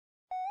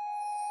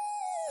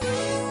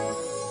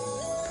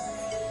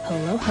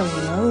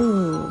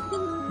Hello,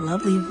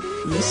 lovely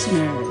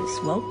listeners.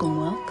 Welcome.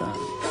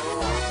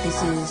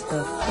 This is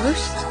the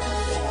first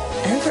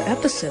ever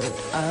episode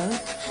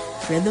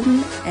of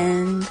Rhythm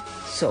and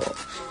Soul.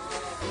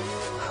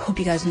 Hope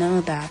you guys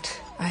know that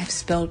I have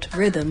spelled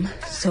rhythm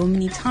so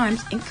many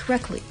times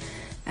incorrectly,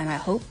 and I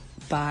hope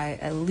by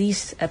at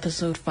least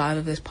episode 5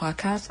 of this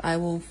podcast, I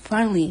will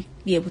finally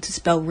be able to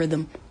spell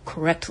rhythm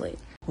correctly.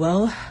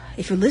 Well,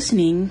 if you're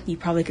listening, you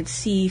probably could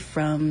see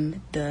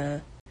from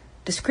the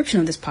description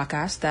of this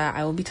podcast that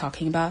I will be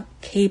talking about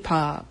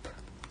K-pop.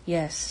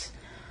 Yes,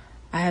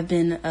 I have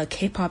been a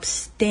K-pop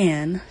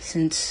stan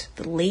since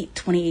the late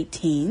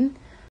 2018,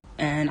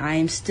 and I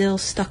am still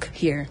stuck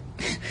here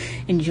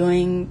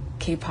enjoying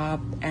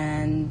K-pop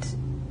and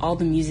all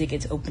the music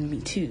it's opened me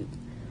to.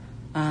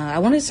 I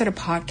wanted to start a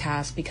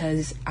podcast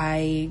because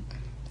I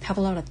have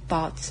a lot of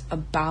thoughts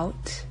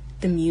about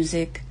the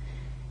music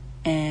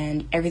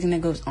and everything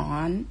that goes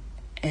on,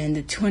 and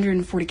the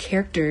 240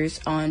 characters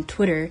on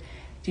Twitter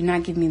do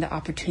not give me the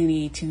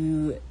opportunity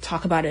to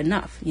talk about it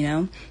enough, you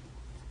know?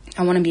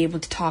 I want to be able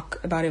to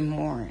talk about it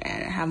more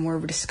and have more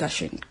of a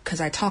discussion, because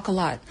I talk a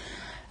lot.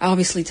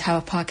 Obviously, to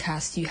have a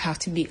podcast, you have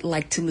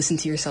to to listen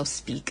to yourself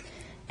speak,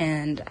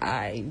 and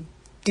I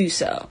do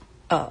so.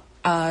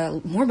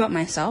 More about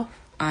myself.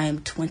 I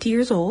am 20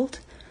 years old.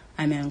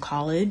 I'm in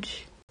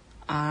college.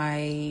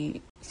 I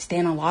stay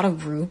in a lot of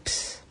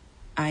groups.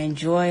 I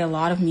enjoy a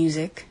lot of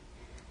music,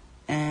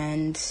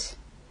 and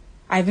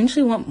I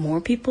eventually want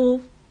more people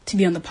to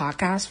be on the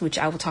podcast, which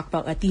I will talk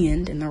about at the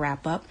end in the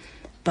wrap up.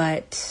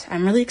 But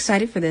I'm really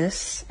excited for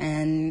this,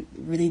 and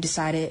really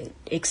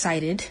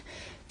excited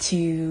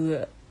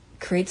to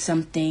create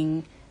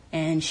something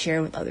and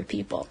share with other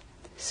people.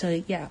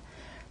 So yeah,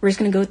 we're just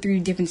going to go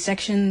through different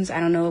sections. I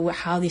don't know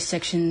how these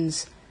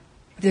sections,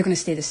 if they're going to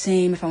stay the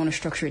same, if I want to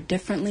structure it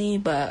differently,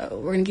 but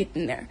we're going to get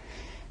in there.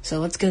 So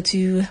let's go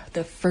to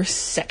the first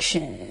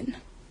section.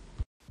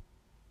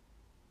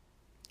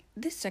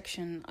 This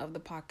section of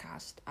the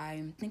podcast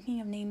I'm thinking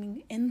of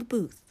naming In the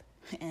Booth,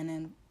 and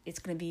then it's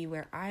going to be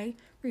where I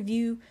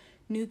review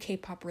new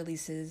K-pop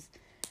releases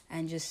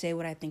and just say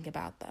what I think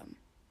about them.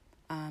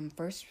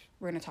 First,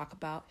 we're going to talk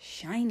about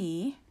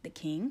SHINee, the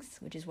Kings,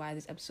 which is why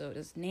this episode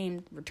is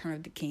named Return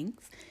of the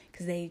Kings,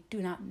 because they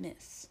do not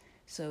miss.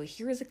 So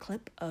here is a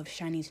clip of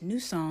SHINee's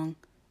new song,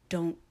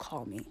 Don't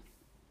Call Me.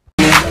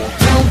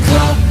 Don't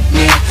call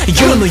me.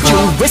 You know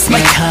you waste my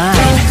time.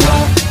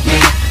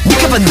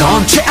 네가 봐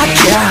넌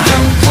최악이야.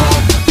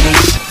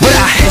 What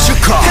I hate you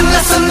call.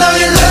 끝났어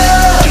너의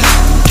love.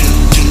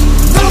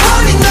 Don't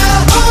worry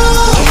now.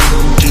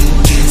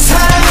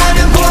 사랑하면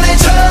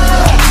보내줘.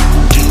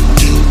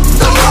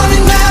 Don't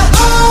worry now.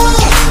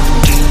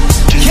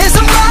 계속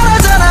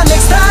말하잖아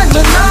next time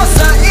넌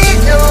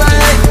outside your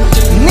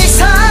way. 네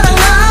사랑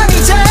난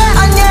이제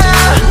아니야.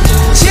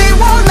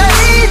 지워 날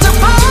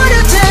잊어버려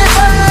제발.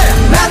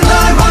 난 널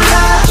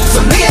몰라.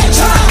 So 네게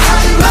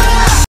전화하지 마.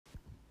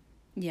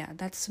 Yeah,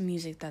 that's some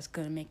music that's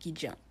gonna make you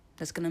jump.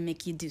 That's gonna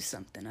make you do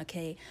something,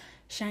 okay?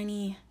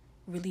 SHINee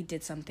really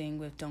did something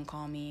with Don't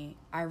Call Me.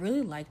 I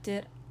really liked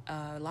it.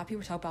 A lot of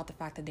people talk about the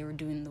fact that they were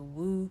doing the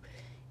woo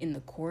in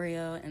the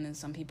choreo, and then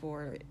some people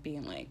were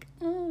being like,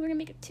 oh, we're gonna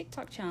make a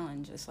TikTok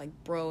challenge. It's like,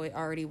 bro, it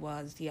already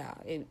was. Yeah,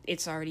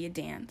 it's already a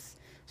dance.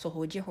 So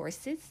hold your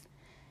horses.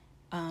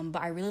 But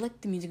I really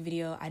liked the music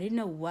video. I didn't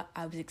know what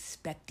I was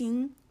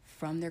expecting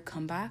from their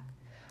comeback,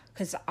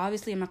 because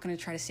obviously I'm not going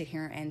to try to sit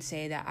here and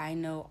say that I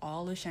know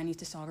all of SHINee's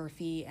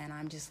discography and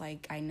I'm just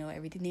like, I know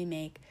everything they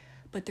make.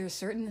 But there are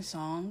certain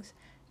songs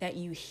that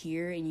you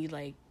hear and you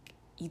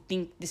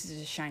think this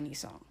is a SHINee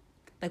song.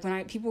 Like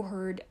when people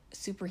heard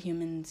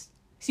Superhuman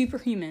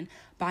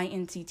by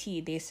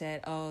NCT, they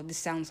said, oh, this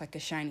sounds like a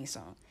SHINee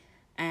song.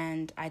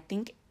 And I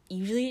think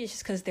usually it's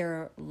just because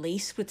they're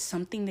laced with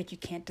something that you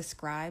can't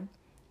describe.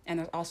 And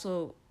there's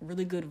also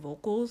really good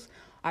vocals.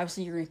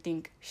 Obviously you're going to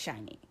think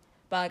SHINee.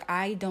 But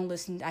I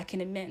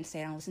can admit and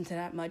say I don't listen to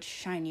that much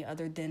SHINee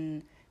other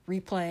than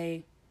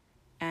Replay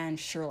and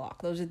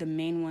Sherlock. Those are the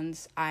main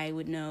ones I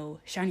would know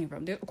SHINee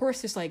from. Of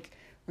course, there's like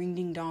Ring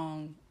Ding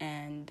Dong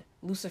and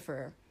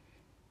Lucifer.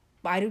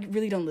 But I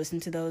really don't listen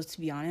to those, to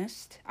be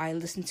honest. I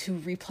listen to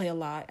Replay a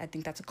lot. I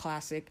think that's a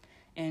classic.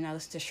 And I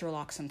listen to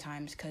Sherlock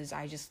sometimes because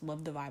I just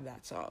love the vibe of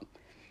that song.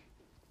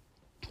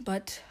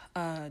 But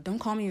Don't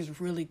Call Me is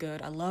really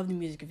good. I love the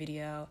music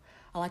video.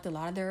 I liked a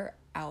lot of their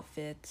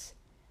outfits.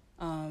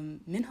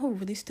 Minho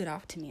really stood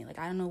out to me. Like,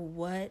 I don't know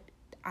what,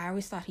 I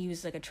always thought he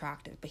was like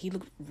attractive, but he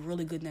looked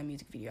really good in that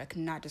music video. I could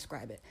not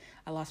describe it.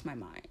 I lost my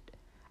mind.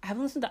 I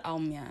haven't listened to the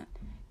album yet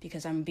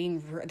because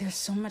there's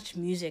so much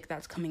music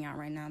that's coming out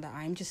right now that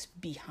I'm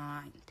just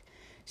behind.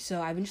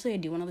 So eventually I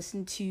do want to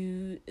listen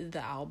to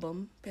the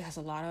album, because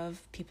a lot of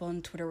people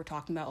on Twitter were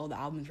talking about, oh, the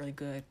album's really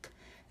good.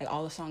 Like,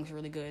 all the songs are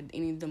really good.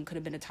 Any of them could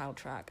have been a title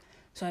track.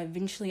 So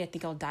eventually I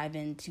think I'll dive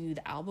into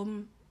the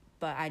album,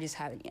 but I just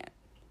haven't yet.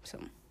 So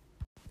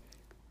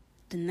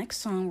the next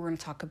song we're going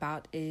to talk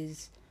about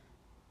is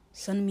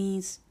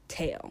Sunmi's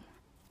Tail.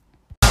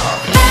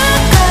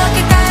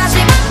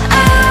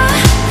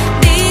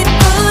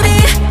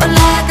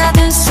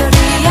 올라가던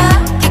소리야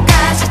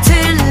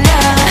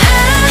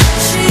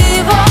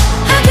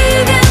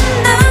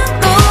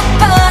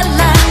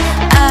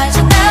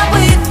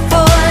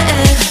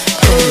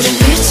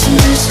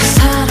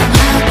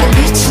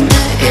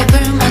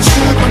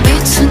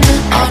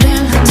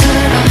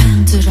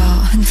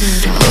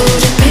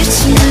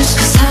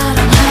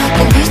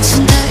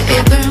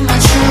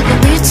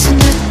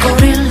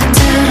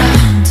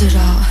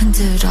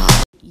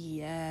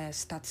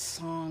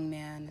song,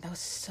 man. That was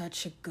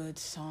such a good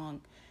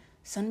song.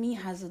 Sunmi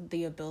has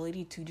the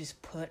ability to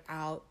just put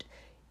out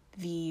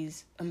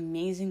these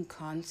amazing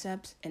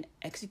concepts and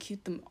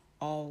execute them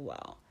all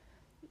well.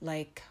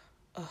 Like,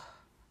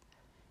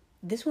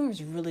 this one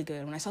was really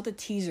good. When I saw the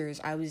teasers,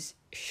 I was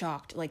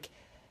shocked. Like,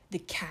 the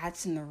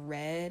cats in the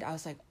red, I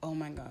was like, oh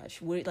my gosh,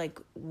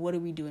 what are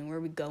we doing? Where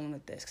are we going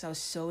with this? Because I was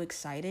so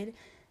excited.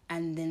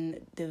 And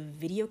then the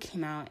video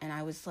came out, and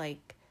I was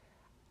like,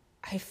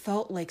 I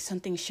felt like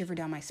something shivered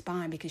down my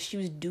spine, because she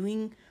was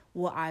doing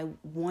what I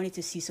wanted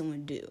to see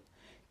someone do.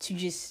 To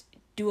just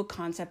do a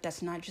concept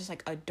that's not just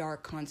like a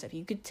dark concept.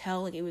 You could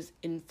tell like it was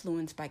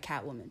influenced by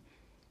Catwoman.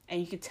 And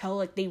you could tell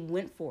like they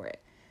went for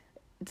it.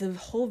 The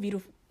whole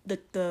video,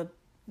 the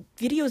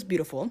video is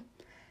beautiful.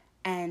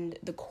 And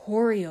the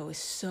choreo is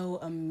so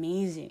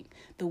amazing.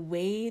 The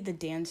way the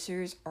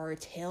dancers are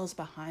tails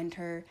behind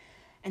her,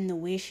 and the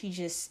way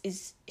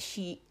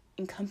she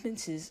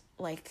encompasses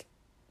like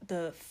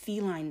the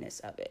felineness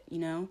of it, you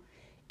know?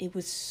 It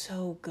was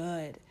so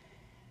good.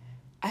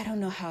 I don't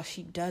know how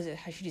she does it,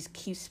 how she just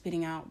keeps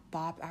spitting out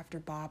bop after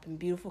bop and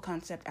beautiful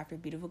concept after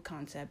beautiful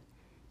concept.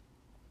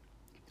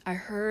 I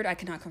heard, I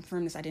cannot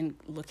confirm this, I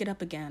didn't look it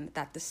up again,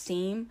 that the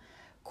same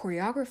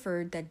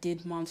choreographer that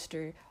did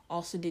Monster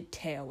also did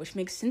Tail, which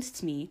makes sense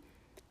to me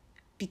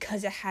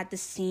because it had the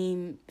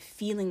same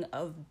feeling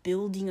of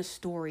building a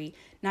story,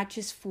 not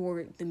just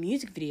for the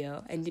music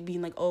video and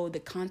being like, oh, the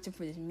concept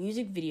for this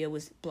music video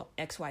was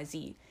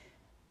XYZ,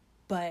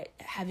 but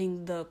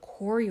having the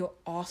choreo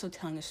also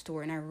telling a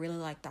story. And I really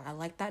like that. I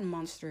like that in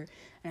Monster,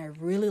 and I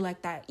really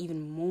like that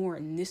even more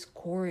in this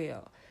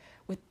choreo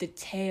with the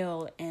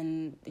Tail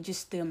and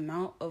just the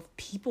amount of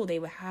people they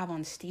would have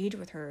on stage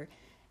with her.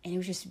 And it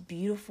was just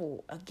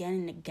beautiful again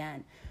and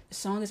again. The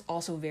song is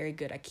also very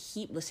good. I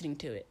keep listening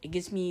to it. It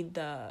gives me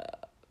the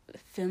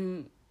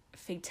femme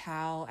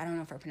fatale, I don't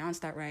know if I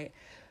pronounced that right,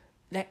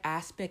 that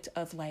aspect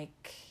of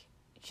like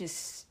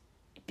just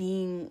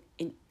being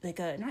in, like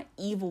a not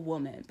evil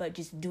woman, but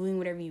just doing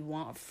whatever you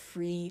want,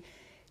 free,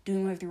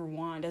 doing whatever you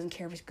want, doesn't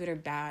care if it's good or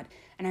bad.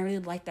 And I really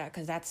like that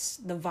because that's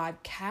the vibe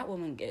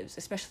Catwoman gives,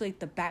 especially like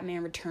the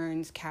Batman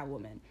Returns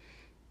Catwoman.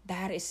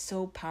 That is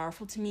so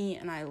powerful to me,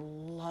 and I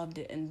loved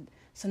it. And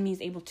Sunmi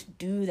is able to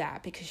do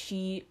that because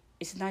she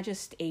is not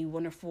just a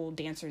wonderful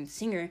dancer and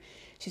singer,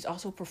 she's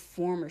also a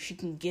performer. She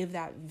can give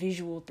that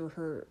visual through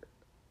her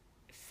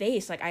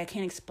face. Like, I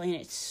can't explain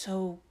it. It's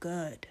so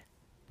good.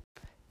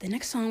 The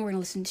next song we're going to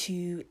listen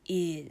to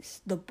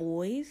is The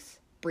Boys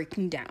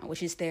Breaking Down,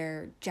 which is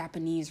their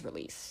Japanese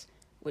release,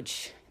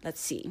 which,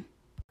 let's see.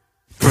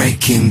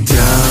 Breaking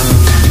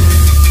down,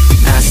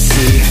 I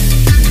see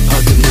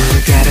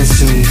어둠을 가른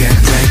순간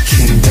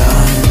breaking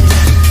down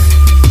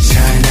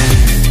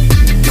shining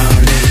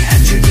멀리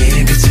한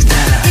줄기의 빛을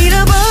따라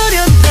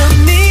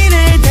잃어버렸던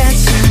미래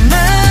다시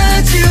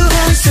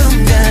마주한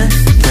순간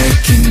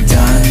breaking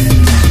down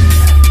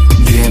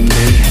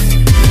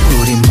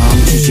우리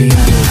멈추지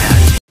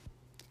않아.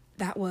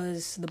 That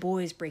was The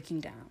Boys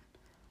Breaking Down.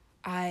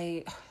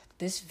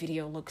 This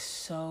video looks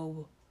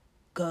so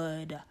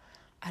good.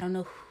 I don't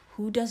know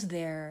who does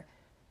their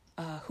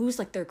who's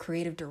like their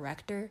creative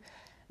director,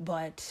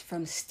 but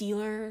from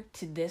Steeler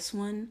to this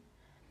one,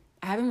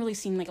 I haven't really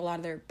seen like a lot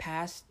of their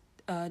past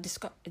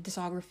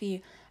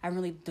discography. I haven't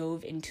really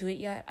dove into it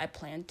yet. I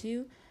plan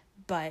to,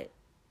 but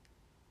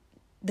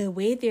the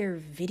way their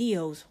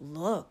videos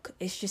look,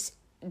 it's just,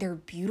 they're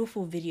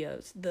beautiful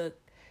videos.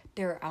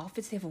 Their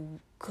outfits, they have a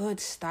good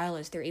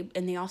stylist.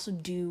 And they also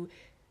do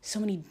so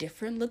many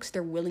different looks.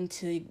 They're willing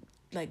to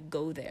like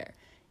go there,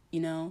 you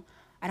know.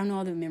 I don't know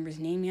all the members'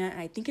 name yet. And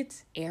I think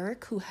it's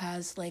Eric who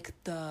has like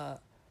the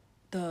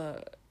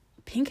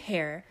pink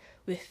hair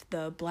with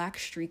the black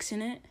streaks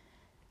in it.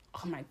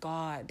 Oh my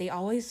god,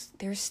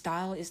 their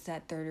style is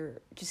that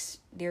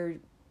they're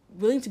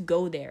willing to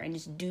go there and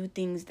just do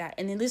things that,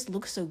 and it just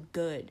looks so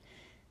good.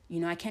 You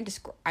know, I can't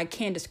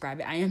describe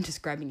it. I am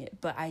describing it,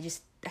 but I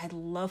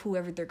love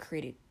whoever their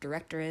creative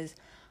director is.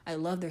 I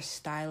love their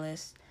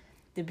stylist.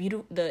 The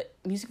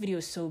music video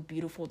is so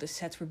beautiful. The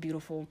sets were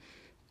beautiful.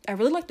 I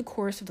really like the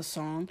chorus of the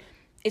song.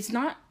 It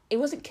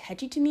wasn't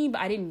catchy to me,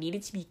 but I didn't need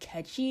it to be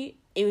catchy.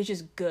 It was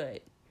just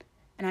good.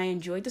 And I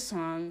enjoyed the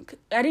song.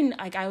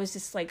 I was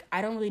just like,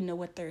 I don't really know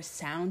what their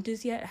sound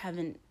is yet. I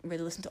haven't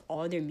really listened to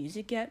all of their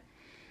music yet.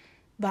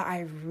 But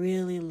I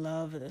really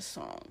love the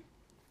song.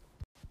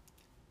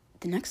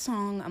 The next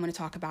song I'm going to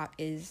talk about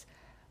is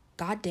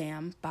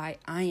Goddamn by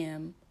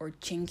I.M or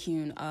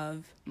Jingkyun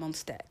of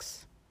Monsta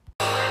X.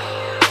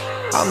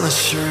 I'm not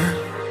sure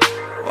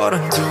what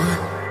I'm doing.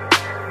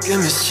 Give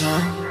me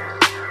some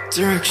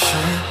direction.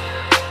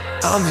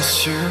 I'm not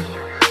sure.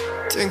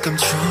 Think I'm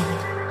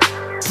drunk.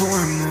 More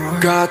and more.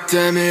 God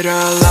damn it,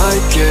 I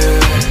like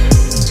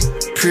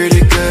it.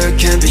 Pretty good,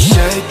 can't be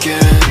shaken.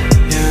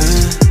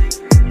 Yeah.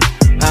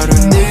 I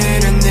don't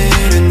need it,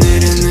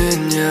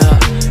 yeah.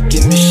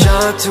 Give me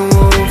shot to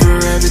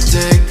over every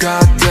day.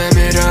 God damn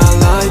it, I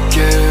like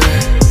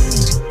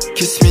it.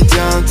 Kiss me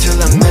down till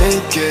I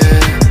make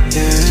it.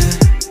 Yeah.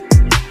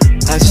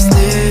 I just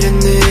need it,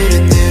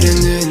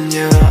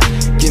 yeah.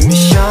 Give me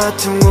shot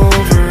starting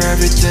over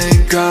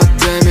everything. God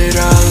damn it,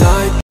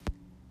 I like.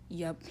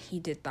 Yep, he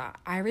did that.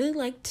 I really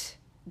liked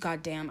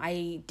Goddamn.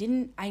 I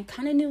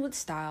kind of knew what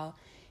style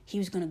he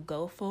was gonna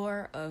go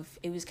for.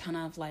 It was kind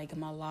of like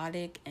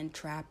melodic and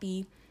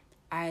trappy.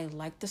 I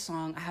liked the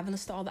song. I haven't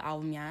listened to all the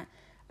album yet.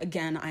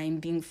 Again, I am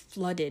being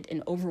flooded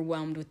and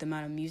overwhelmed with the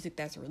amount of music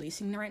that's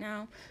releasing right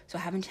now, so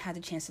I haven't had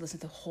the chance to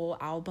listen to the whole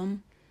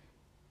album.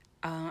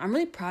 I'm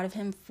really proud of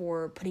him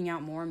for putting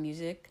out more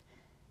music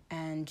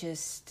and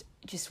just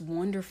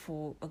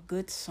wonderful, a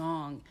good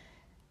song.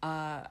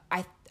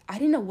 I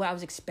didn't know what I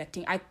was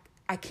expecting.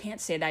 I can't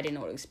say that I didn't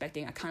know what I was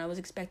expecting. I kind of was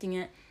expecting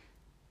it,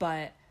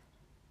 but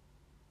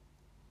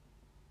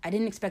I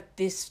didn't expect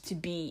this to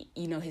be,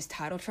 his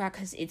title track,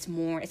 because it's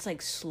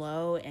like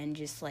slow and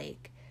just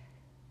like,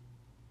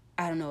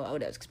 I don't know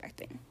what I was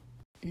expecting.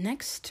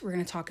 Next, we're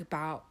going to talk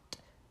about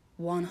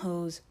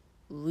Wonho's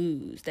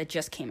Lose that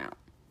just came out.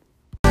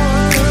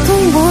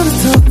 Don't wanna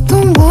talk,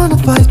 don't wanna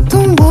fight,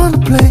 don't wanna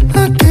play.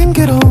 I can't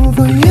get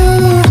over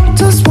you.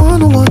 Just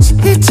wanna watch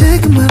이제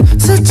그만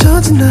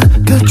스쳐진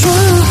나가 좋아.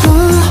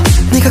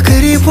 네가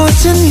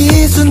그리워진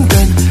이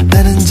순간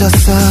나는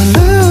졌어.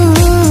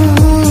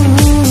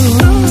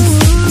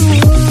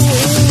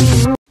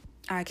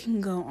 I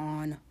can go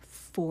on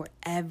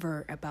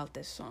forever about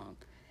this song.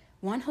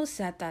 Wonho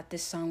said that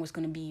this song was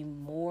going to be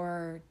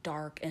more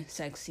dark and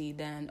sexy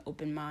than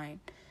Open Mind,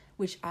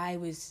 which I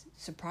was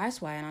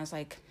surprised by, and I was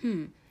like,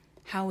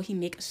 how will he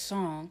make a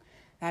song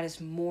that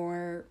is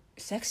more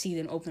sexy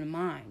than Open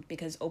Mind?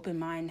 Because Open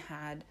Mind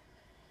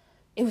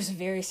it was a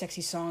very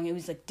sexy song. It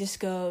was like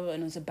disco,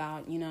 and it was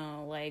about,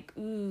 like,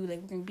 ooh,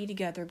 like, we're gonna be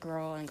together,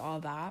 girl, and all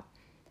that.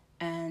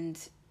 And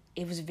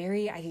it was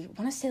very, I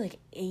want to say like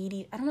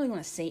 80s, I don't really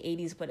want to say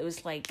 80s, but it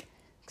was like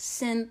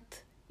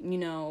synth,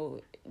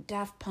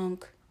 Daft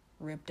Punk,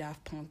 RIP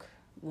Daft Punk,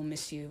 we'll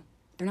miss you.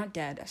 They're not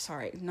dead,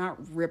 sorry, not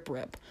RIP,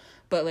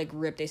 but like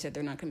RIP, they said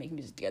they're not gonna make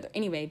music together.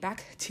 Anyway,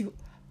 back to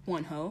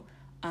Wonho.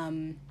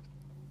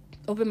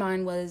 Open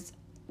Mind was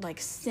like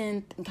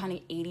synth and kind of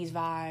 80s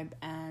vibe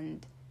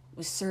and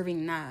was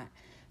serving that.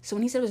 So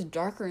when he said it was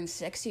darker and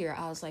sexier,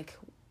 I was like,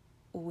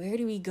 where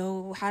do we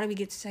go? How do we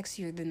get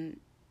sexier than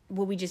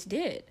what we just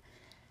did?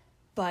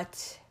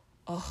 But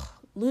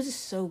Lose is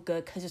so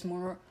good because it's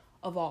more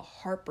of a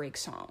heartbreak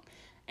song,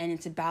 and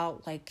it's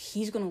about like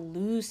he's gonna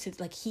lose to,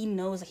 like, he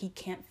knows that he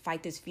can't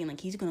fight this feeling,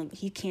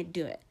 he can't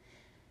do it,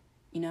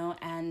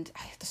 and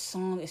the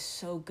song is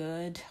so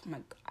good.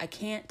 I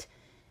can't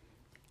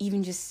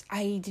even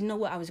I didn't know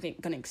what I was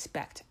gonna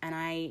expect, and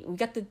we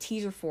got the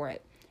teaser for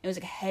it. It was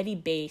like heavy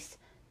bass.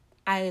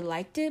 I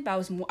liked it, but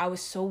I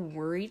was so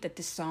worried that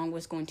this song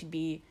was going to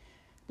be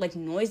like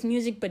noise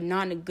music, but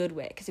not in a good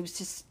way, because it was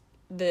just,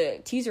 the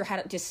teaser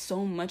had just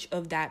so much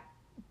of that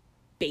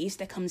bass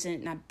that comes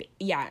in,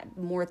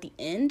 more at the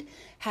end,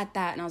 had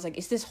that, and I was like,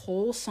 is this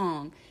whole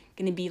song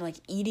gonna be like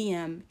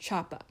EDM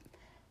chop up?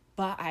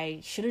 But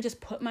I should have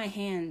just put my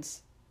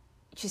hands,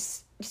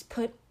 just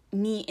put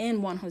me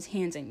in Wonho's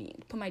hands,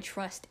 put my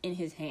trust in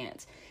his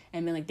hands,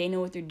 and be like, they know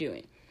what they're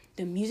doing.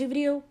 The music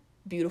video,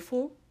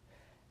 beautiful.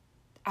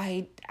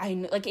 I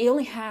like, it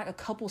only had a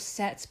couple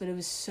sets, but it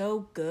was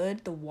so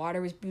good. The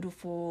water was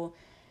beautiful.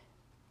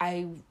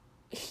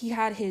 He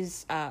had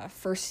his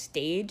first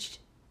stage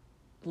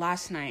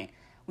last night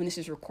when this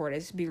is recorded.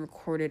 It's being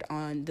recorded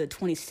on the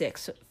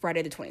 26th,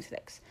 Friday the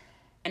 26th.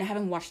 And I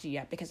haven't watched it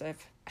yet because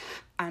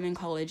I'm in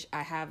college.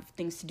 I have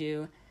things to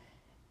do.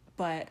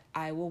 But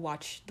I will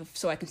watch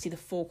so I can see the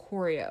full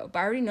choreo. But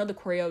I already know the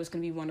choreo is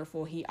going to be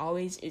wonderful. He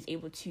always is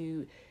able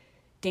to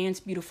dance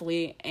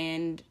beautifully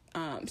and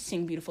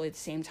sing beautifully at the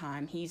same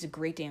time. He's a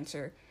great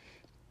dancer.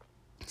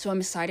 So I'm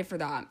excited for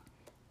that.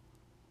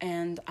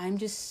 And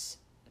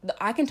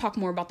I can talk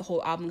more about the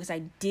whole album because I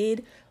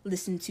did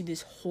listen to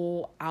this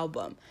whole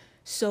album.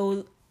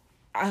 So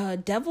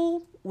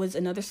Devil was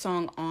another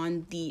song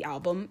on the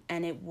album,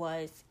 and it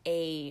was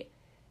a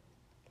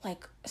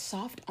like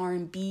soft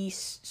R&B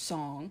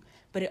song,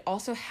 but it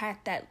also had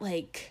that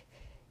like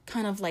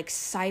kind of like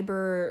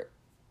cyber,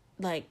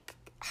 like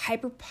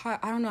hyper pop.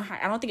 I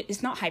don't think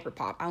it's not hyper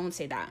pop. I won't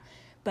say that.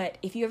 But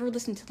if you ever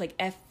listen to like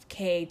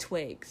FK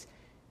Twigs,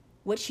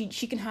 what she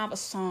can have a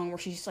song where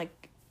she's like,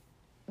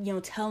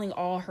 telling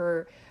all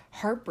her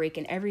heartbreak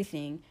and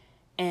everything,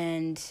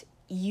 and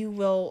you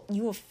will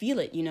feel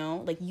it,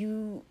 like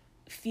you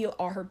feel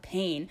all her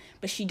pain.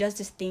 But she does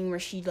this thing where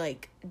she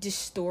like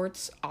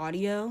distorts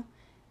audio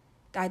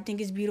that I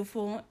think is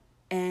beautiful,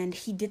 and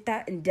he did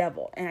that in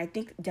Devil, and I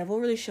think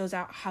Devil really shows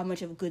out how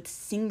much of a good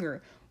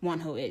singer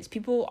Wonho is.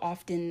 People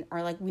often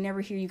are like, we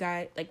never hear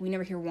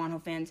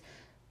Wonho fans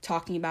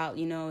talking about,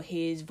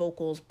 his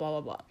vocals, blah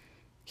blah blah.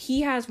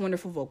 He has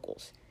wonderful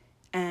vocals,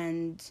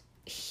 and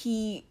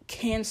he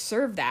can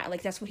serve that.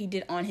 Like, that's what he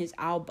did on his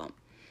album.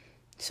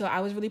 So I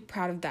was really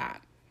proud of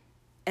that.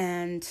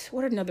 And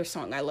what another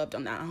song I loved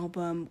on that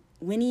album?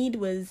 Whinnied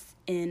was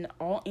an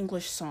all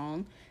English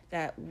song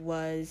that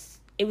was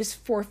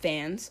for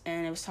fans,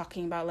 and it was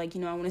talking about like, I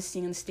want to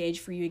sing on the stage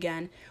for you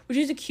again, which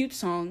is a cute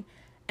song,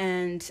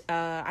 and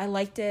I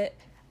liked it.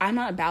 I'm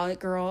not a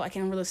ballad girl. I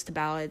can't really listen to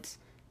ballads,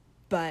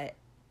 but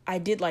I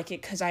did like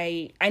it because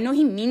I know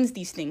he means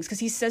these things, because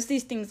he says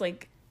these things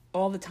like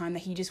all the time,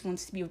 that he just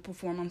wants to be able to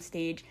perform on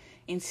stage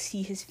and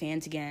see his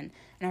fans again.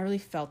 And I really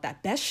felt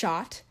that. Best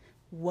Shot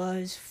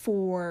was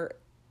for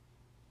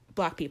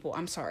Black people.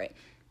 I'm sorry.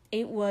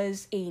 It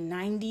was a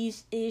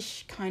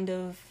 90s-ish kind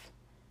of,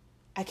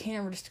 I can't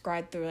ever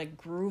describe the like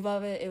groove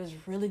of it. It was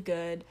really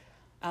good.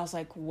 I was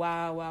like,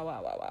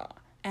 wow.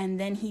 And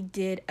then he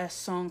did a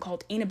song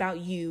called Ain't About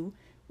You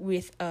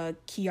with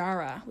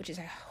Kiara, which is,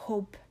 I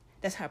hope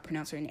that's how I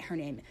pronounce her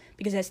name,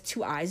 because it has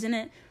 2 I's in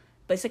it,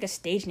 but it's like a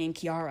stage name,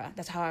 Kiara.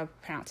 That's how I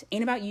pronounce it.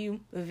 Ain't About You,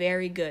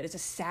 very good. It's a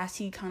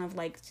sassy kind of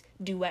like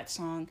duet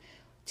song.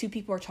 2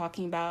 people are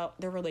talking about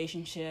their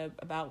relationship,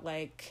 about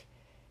like,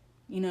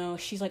 you know,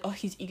 she's like, oh,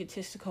 he's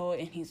egotistical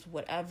and he's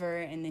whatever,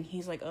 and then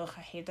he's like, oh,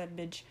 I hate that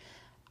bitch.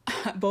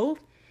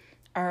 Both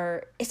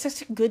are, it's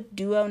such a good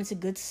duo, and it's a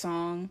good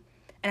song,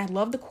 and I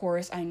love the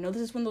chorus. I know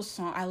this is one of those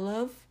songs, I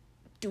love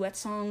duet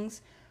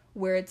songs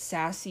where it's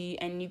sassy,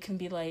 and you can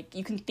be like,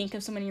 you can think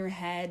of someone in your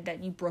head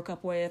that you broke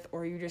up with,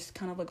 or you're just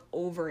kind of like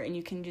over, and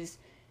you can just,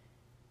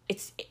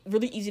 it's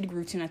really easy to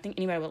groove to, and I think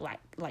anybody would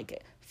like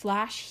it.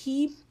 Flash,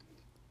 he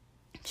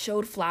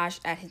showed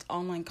Flash at his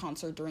online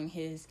concert during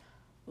his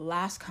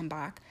last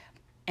comeback,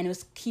 and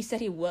he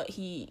said it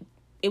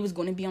was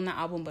going to be on that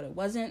album, but it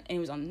wasn't, and it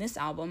was on this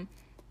album.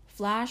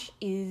 Flash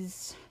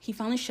he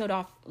finally showed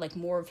off like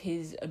more of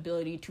his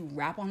ability to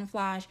rap on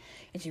Flash.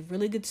 It's a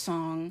really good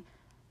song.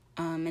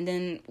 And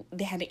then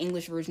they had the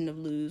English version of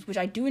Lose, which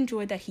I do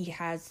enjoy that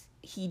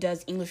he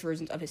does English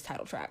versions of his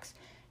title tracks,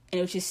 and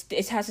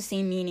it has the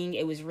same meaning.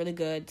 It was really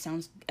good,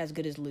 sounds as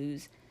good as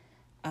Lose.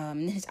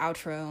 And his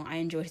outro, I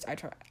enjoyed his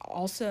outro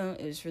also.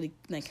 It was really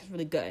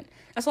good.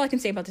 That's all I can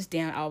say about this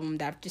damn album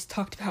that I've just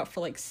talked about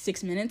for like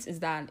 6 minutes, is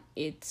that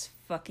it's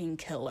fucking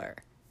killer.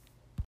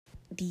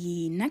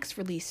 The next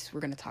release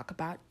we're going to talk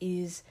about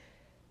is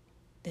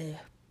the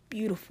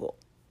beautiful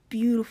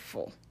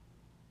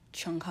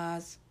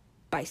Chungha's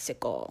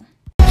Bicycle.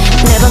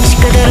 내 방식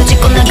그대로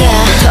짚고 나가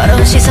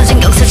더러운 시선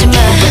신경 쓰지 마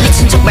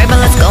미친 척 밟아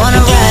let's go on a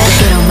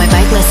ride Get on my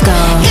bike let's go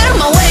Get on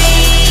my way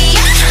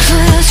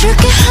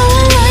보여줄게 how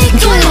I like it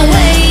Get on my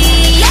way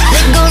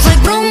It goes like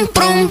vroom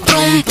vroom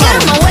vroom Get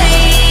on my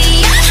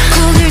way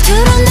고개를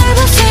들어 넓어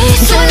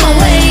face Get on my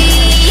way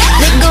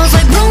It goes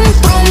like vroom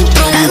vroom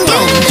vroom I'm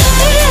getting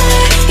higher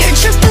You're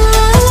tripping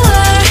lower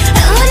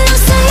And when I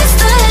say it's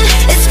done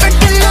It's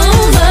freaking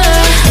over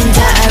And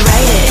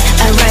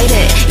I write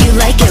it You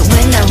like it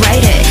when I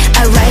write it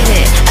I write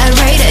it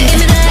Give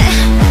me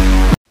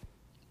that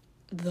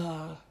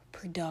The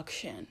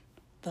production,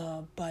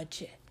 the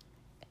budget,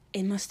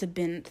 it must have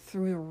been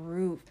through the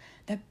roof.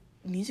 That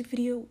music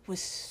video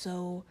was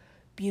so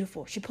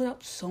beautiful. She put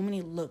out so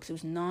many looks. It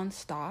was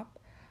non-stop.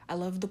 I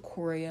love the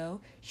choreo.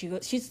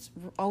 She's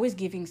always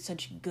giving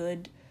such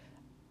good,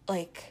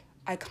 like,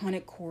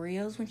 iconic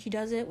choreos when she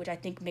does it, which I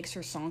think makes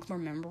her songs more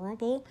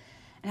memorable.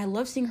 And I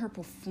love seeing her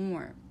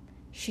perform.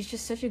 She's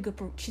just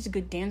she's a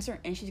good dancer,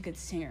 and she's a good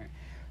singer.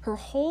 Her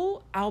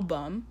whole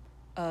album,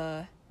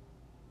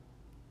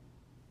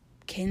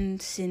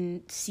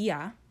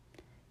 Kinsinsia,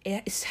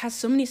 it has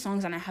so many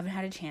songs, and I haven't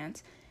had a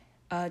chance.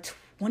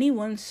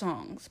 21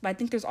 songs, but I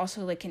think there's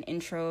also like an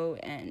intro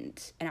and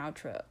an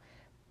outro.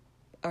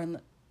 I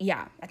think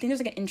there's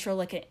like an intro,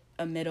 like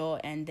a middle,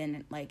 and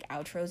then like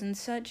outros and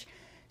such.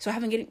 So I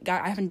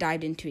haven't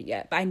dived into it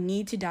yet, but I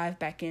need to dive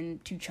back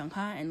into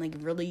Chungha and like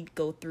really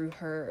go through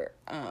her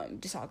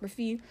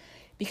discography,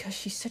 because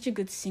she's such a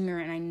good singer,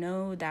 and I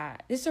know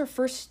that this is her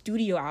first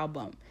studio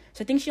album.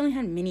 So I think she only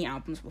had mini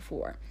albums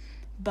before,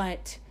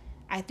 but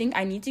I think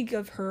I need to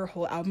give her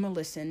whole album a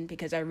listen,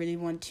 because I really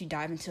want to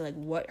dive into like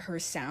what her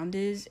sound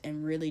is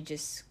and really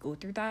just go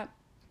through that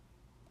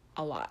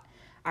a lot.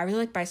 I really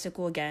like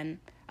Bicycle again.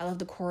 I love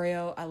the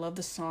choreo. I love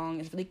the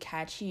song. It's really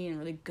catchy and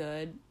really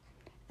good.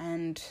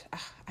 And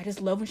I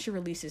just love when she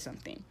releases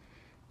something.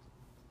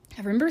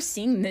 I remember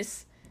seeing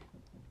this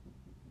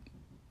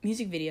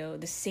music video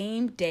the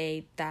same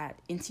day that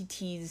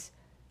NCT's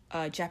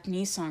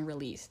Japanese song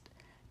released.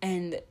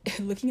 And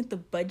looking at the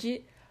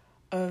budget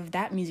of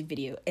that music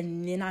video,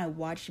 and then I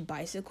watched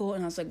Bicycle,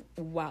 and I was like,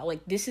 wow,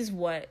 like this is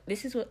what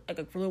like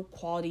a real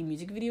quality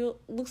music video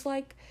looks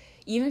like.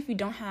 Even if you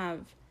don't have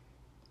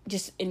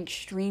just an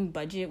extreme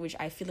budget, which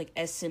I feel like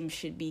SM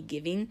should be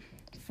giving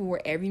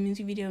for every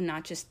music video,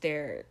 not just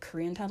their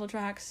Korean title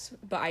tracks.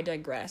 But I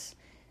digress.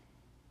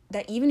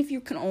 That even if you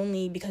can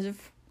only, because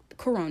of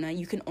Corona,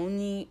 you can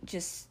only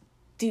just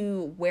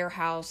do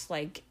warehouse,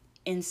 like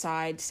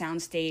inside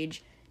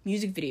soundstage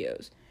music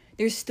videos,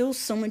 there's still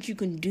so much you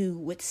can do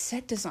with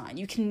set design.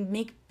 You can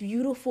make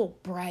beautiful,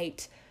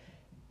 bright,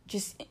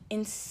 just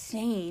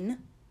insane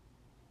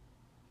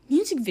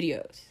music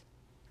videos.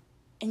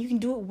 And you can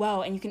do it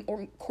well, and you can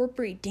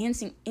incorporate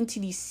dancing into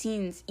these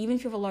scenes. Even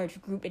if you have a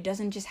large group, it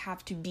doesn't just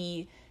have to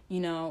be,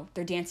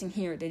 they're dancing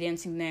here, they're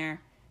dancing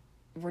there.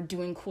 We're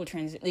doing cool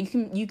transitions. Like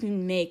you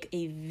can make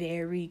a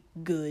very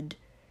good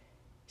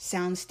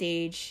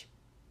soundstage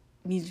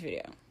music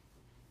video.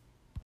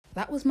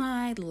 That was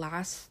my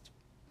last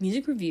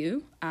music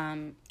review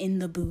in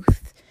the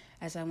booth.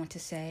 as I want to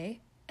say.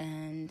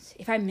 And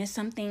if I miss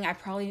something,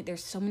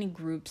 there's so many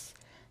groups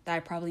that I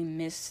probably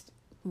missed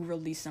who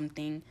released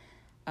something.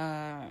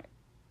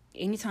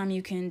 Anytime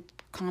you can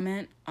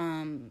comment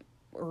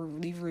or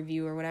leave a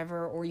review or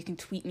whatever, or you can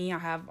tweet me. I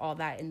have all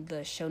that in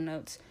the show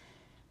notes.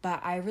 But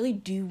I really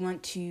do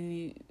want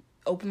to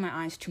open my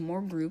eyes to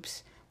more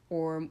groups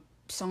or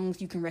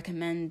songs you can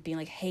recommend, being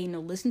like, hey, no,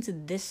 listen to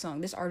this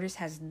song. This artist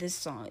has this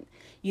song.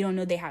 You don't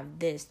know they have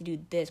this. They do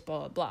this, blah,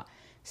 blah, blah.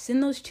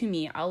 Send those to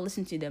me. I'll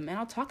listen to them and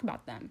I'll talk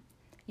about them.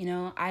 You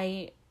know,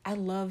 I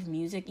love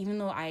music. Even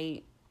though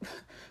I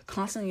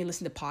constantly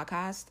listen to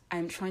podcasts,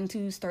 I'm trying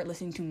to start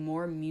listening to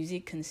more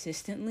music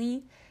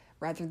consistently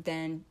rather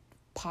than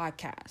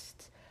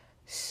podcasts.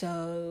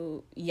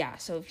 So, yeah.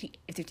 So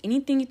if there's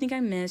anything you think I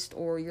missed,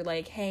 or you're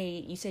like,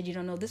 hey, you said you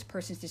don't know this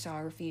person's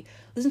discography,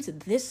 listen to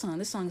this song.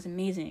 This song is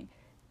amazing.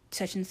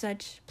 Such and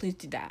such, please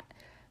do that.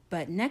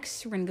 But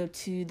next, we're going to go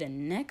to the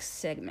next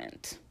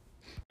segment.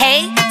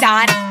 Hey,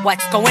 Don,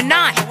 what's going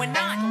on?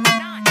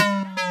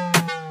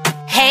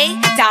 Hey,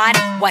 Don,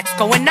 what's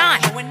going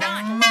on?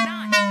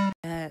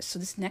 So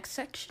this next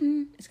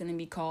section is going to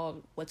be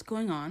called What's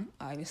Going On,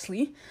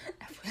 obviously,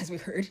 as we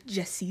heard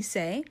Jessie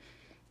say.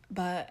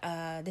 But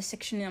this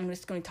section, I'm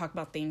just going to talk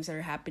about things that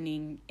are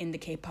happening in the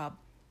K-pop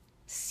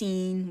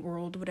scene,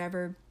 world,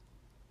 whatever.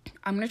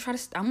 I'm going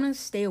to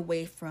stay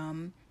away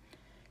from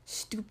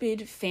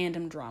stupid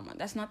fandom drama.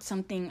 That's not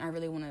something I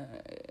really want to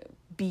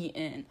be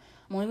in.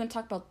 I'm only going to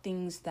talk about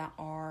things that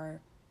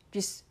are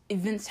just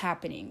events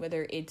happening,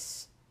 whether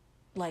it's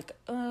like,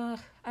 I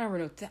don't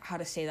know how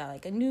to say that,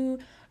 like a new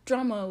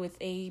drama with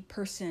a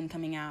person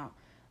coming out,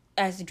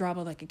 as a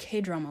drama, like a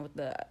K-drama with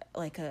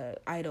a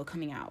idol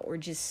coming out, or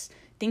just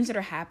things that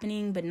are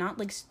happening, but not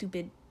like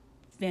stupid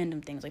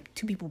fandom things, like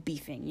two people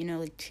beefing, you know,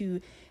 like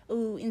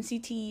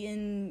NCT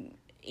and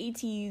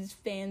ATEEZ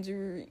fans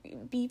are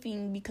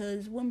beefing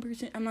because one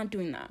person. I'm not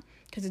doing that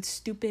because it's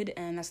stupid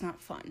and that's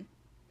not fun.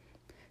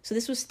 So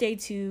this will stay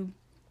to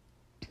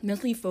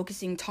mostly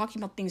focusing,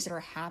 talking about things that are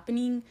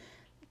happening,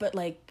 but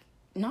like,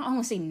 not, I don't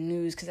want to say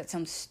news because that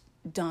sounds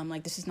dumb,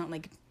 like this is not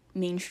like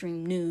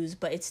mainstream news,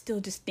 but it's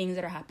still just things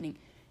that are happening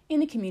in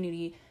the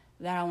community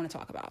that I want to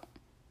talk about.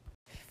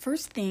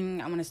 First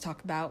thing I want to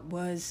talk about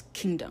was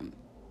Kingdom.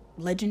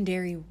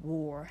 Legendary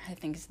War, I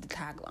think is the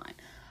tagline.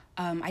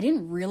 I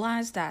didn't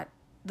realize that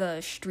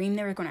the stream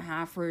they were going to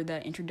have for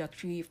the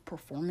introductory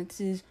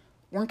performances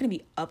weren't going to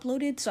be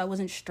uploaded, so I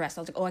wasn't stressed.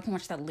 I was like, oh, I can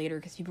watch that later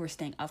because people were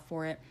staying up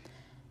for it.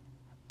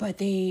 But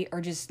they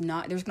are just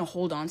not, they're just going to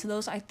hold on to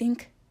those, I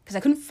think, because I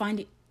couldn't find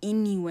it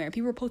anywhere.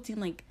 People were posting,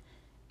 like,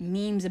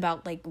 memes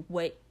about, like,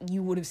 what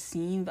you would have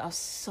seen, but I was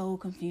so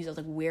confused. I was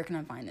like, where can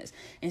I find this?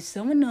 And if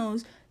someone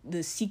knows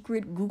the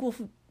secret Google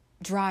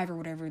Drive or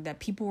whatever that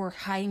people were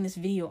hiding this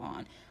video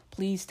on,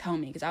 please tell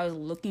me, because I was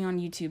looking on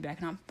YouTube, but I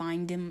could not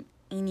find them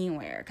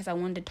anywhere, because I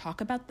wanted to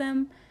talk about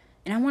them,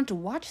 and I wanted to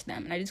watch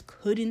them, and I just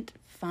couldn't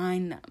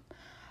find them.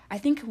 I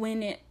think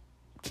when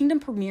Kingdom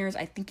premieres,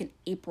 I think in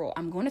April,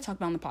 I'm going to talk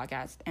about it on the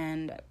podcast,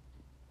 and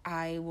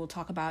I will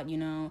talk about, you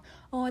know,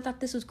 oh, I thought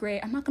this was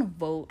great. I'm not going to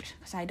vote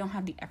because I don't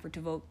have the effort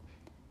to vote.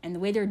 And the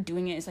way they're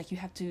doing it is like you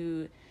have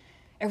to,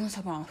 everyone's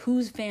talking about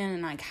who's fan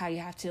and like how you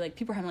have to, like,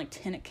 people are having like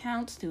 10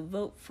 accounts to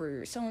vote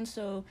for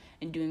so-and-so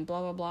and doing blah,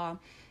 blah, blah.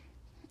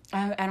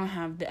 I don't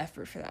have the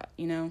effort for that,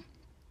 you know,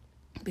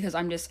 because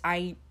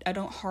I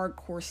don't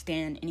hardcore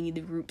stand any of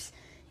the groups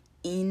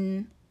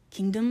in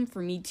Kingdom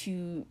for me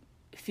to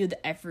feel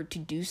the effort to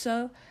do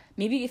so.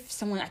 Maybe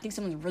if I think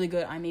someone's really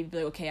good, I may be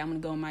like, okay, I'm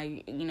going to go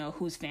my, you know,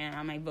 who's fan,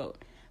 I might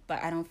vote.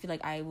 But I don't feel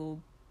like I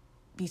will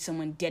be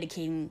someone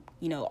dedicating,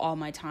 you know, all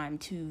my time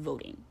to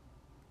voting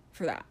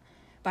for that.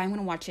 But I'm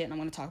going to watch it and I'm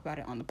going to talk about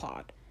it on the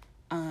pod.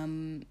 Now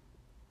I'm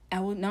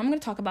going to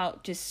talk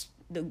about just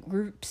the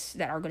groups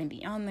that are going to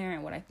be on there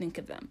and what I think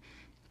of them.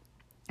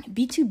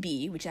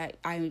 BTOB, which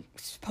I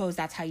suppose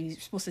that's how you're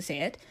supposed to say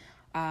it.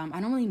 I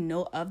don't really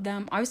know of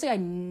them. Obviously, I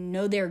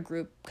know their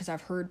group because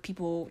I've heard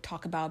people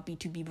talk about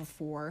BTOB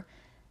before,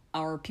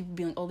 or people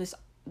being like, oh,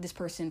 this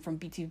person from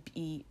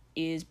BTOB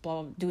is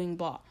blah, doing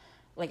blah.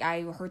 Like,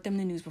 I heard them in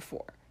the news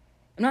before.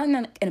 Not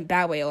in a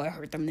bad way, oh, I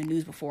heard them in the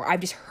news before. I've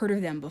just heard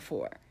of them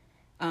before.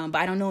 But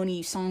I don't know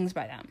any songs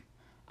by them.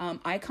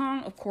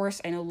 iKON, of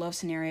course, I know Love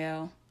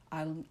Scenario.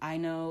 I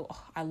know,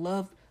 I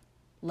love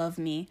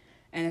Me.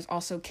 And there's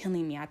also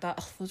Killing Me. I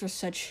thought, those are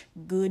such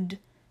good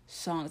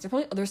songs. There are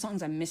probably other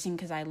songs I'm missing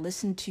because I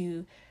listened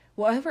to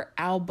whatever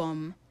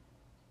album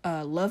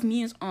Love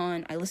Me is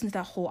on. I listened to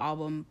that whole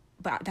album,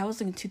 but that was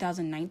like in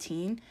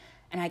 2019,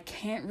 and I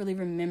can't really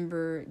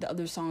remember the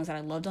other songs that I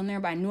loved on there,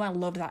 but I knew I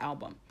loved that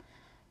album.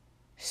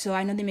 So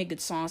I know they make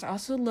good songs. I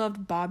also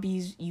loved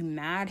Bobby's You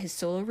Mad, his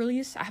solo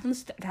release. I haven't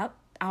listened to that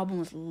album.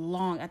 Was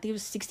long. I think it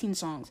was 16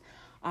 songs.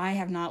 I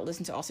have not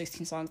listened to all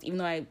 16 songs, even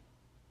though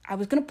I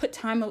was gonna put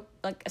time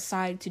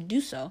aside to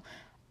do so.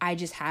 I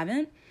just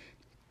haven't.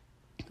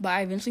 But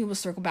I eventually will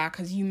circle back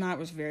because You Mad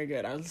was very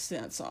good. I was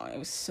listening to that song. It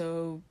was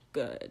so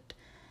good.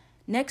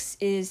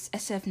 Next is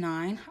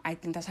SF9. I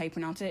think that's how you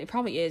pronounce it. It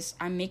probably is.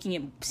 I'm making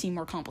it seem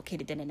more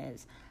complicated than it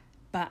is.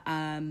 But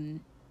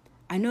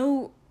I I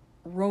know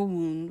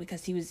Rowoon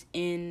because he was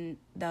in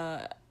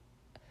the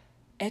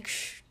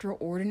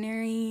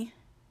Extraordinary.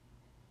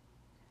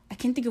 I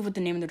can't think of what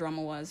the name of the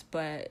drama was,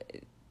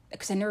 but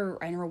because I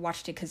never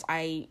watched it because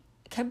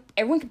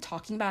everyone kept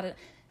talking about it,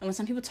 and when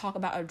some people talk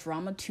about a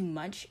drama too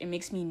much, it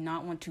makes me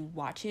not want to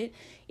watch it.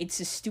 It's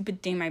a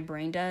stupid thing my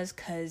brain does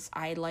because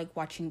I like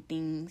watching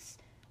things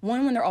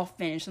when they're all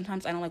finished.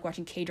 Sometimes I don't like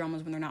watching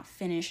K-dramas when they're not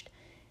finished,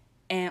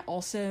 and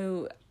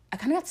also I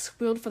kind of got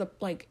spoiled for the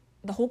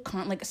whole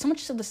so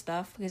much of the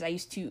stuff because I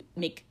used to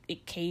make a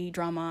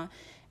K-drama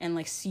and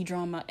like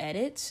C-drama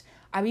edits.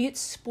 I would get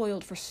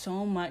spoiled for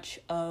so much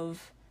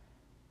of,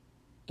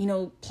 you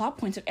know, plot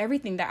points of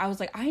everything that I was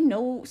like, I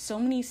know so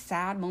many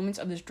sad moments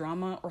of this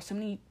drama or so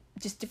many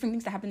just different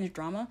things that happen in this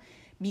drama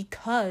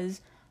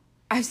because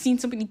I've seen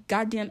so many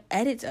goddamn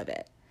edits of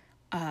it.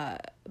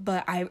 And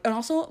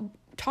also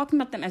talking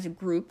about them as a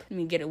group, let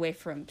me get away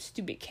from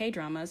stupid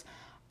K-dramas.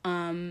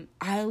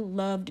 I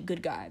loved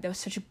Good Guy. That was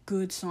such a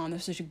good song. That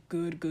was such a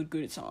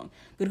good song.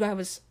 Good Guy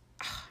was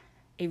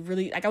I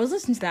was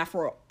listening to that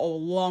for a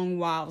long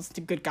while. It's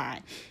a Good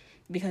Guy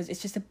because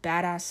it's just a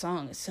badass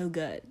song. It's so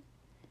good.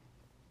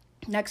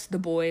 Next, The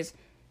Boys.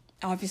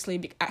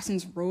 Obviously,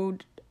 since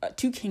Road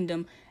to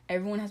Kingdom,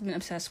 everyone has been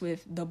obsessed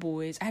with The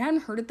Boys. I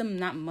hadn't heard of them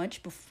that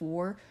much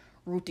before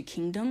Road to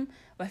Kingdom,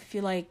 but I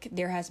feel like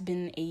there has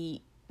been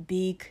a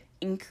big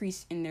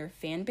increase in their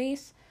fan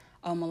base.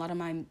 A lot of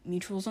my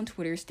mutuals on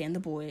Twitter stan The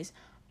Boys.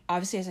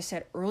 Obviously, as I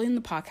said early in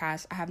the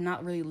podcast, I have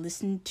not really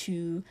listened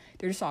to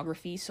their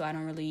discography, so I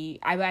don't really...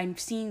 I've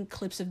seen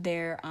clips of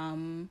their...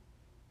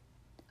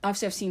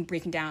 Obviously, I've seen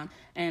Breaking Down,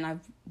 and I've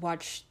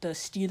watched the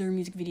Steeler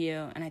music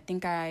video, and I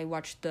think I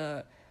watched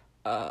the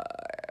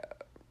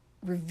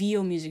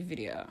Reveal music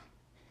video.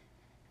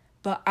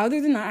 But other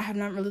than that, I have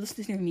not really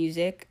listened to their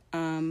music.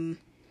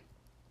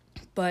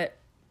 But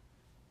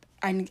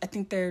I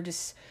think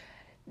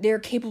they're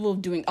capable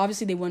of doing...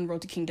 Obviously, they won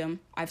Road to Kingdom.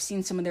 I've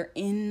seen some of their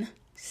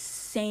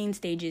insane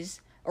stages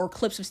or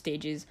clips of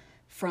stages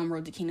from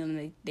Road to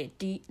Kingdom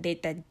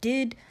that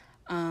did.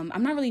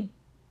 I'm not really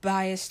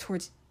biased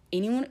towards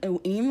any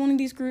one of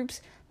these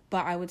groups,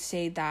 but I would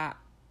say that,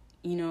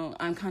 you know,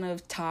 I'm kind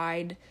of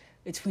tied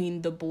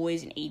between The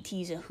Boys and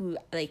ATEEZ and who,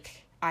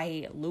 like,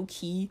 I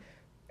low-key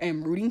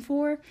am rooting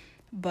for,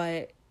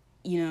 but,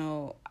 you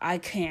know, I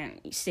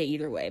can't say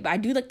either way. But I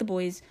do like The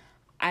Boys.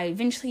 I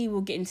eventually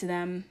will get into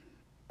them.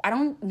 I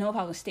don't know if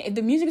I will stay.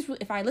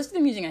 If I listen to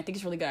the music and I think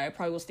it's really good, I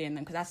probably will stand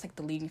them because that's like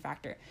the leading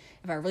factor.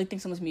 If I really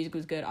think someone's music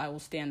was good, I will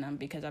stand them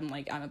because I'm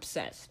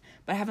obsessed.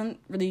 But I haven't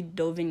really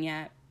dove in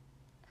yet.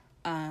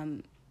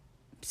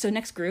 So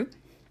next group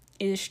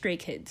is Stray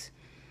Kids.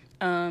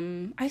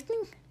 I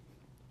think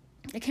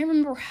I can't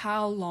remember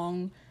how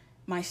long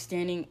my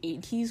standing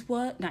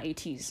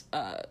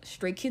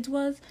Stray Kids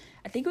was.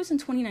 I think it was in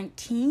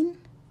 2019.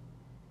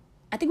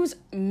 I think it was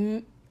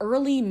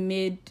early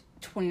mid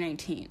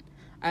 2019.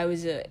 I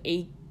was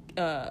a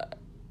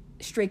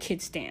Stray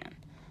Kids stan.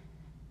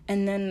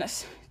 And then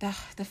the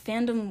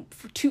fandom,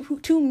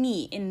 to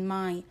me, in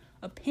my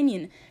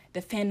opinion,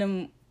 the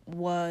fandom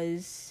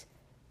was...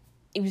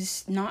 It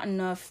was not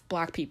enough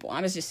black people.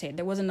 I was just saying,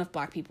 there wasn't enough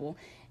black people.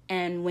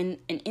 And when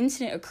an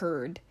incident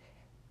occurred,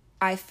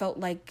 I felt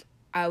like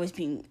I was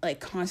being, like,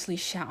 constantly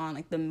shot on.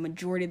 Like, the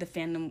majority of the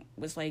fandom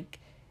was, like,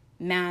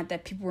 mad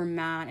that people were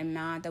mad and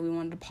mad that we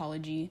wanted an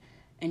apology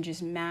and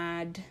just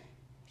mad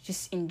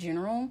just in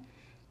general.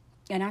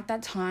 And at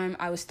that time,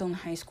 I was still in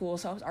high school,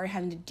 so I was already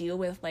having to deal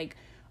with, like,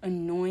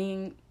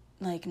 annoying,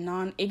 like,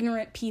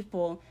 non-ignorant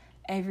people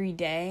every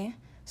day.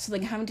 So,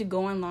 like, having to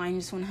go online,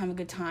 just want to have a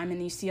good time,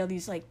 and you see all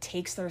these, like,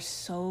 takes that are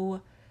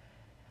so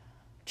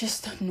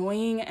just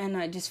annoying, and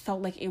I just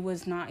felt like it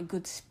was not a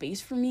good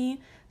space for me.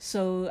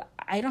 So,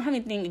 I don't have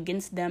anything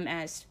against them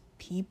as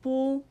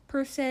people,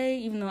 per se,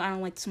 even though I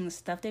don't like some of the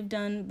stuff they've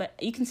done, but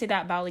you can say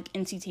that about, like,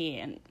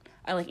 NCT, and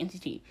I like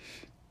NCT.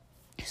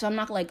 So, I'm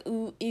not like,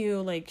 ooh,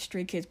 ew, like,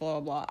 Stray Kids, blah,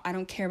 blah, blah. I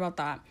don't care about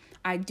that.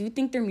 I do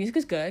think their music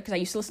is good, because I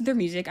used to listen to their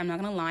music. I'm not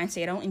gonna lie and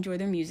say I don't enjoy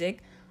their music.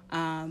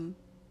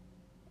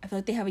 I feel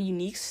like they have a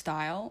unique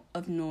style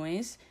of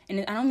noise.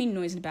 And I don't mean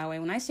noise in a bad way.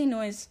 When I say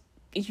noise,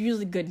 it's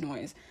usually good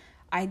noise.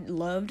 I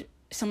loved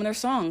some of their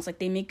songs. Like,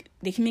 they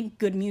can make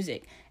good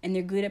music. And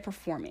they're good at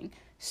performing.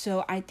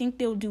 So I think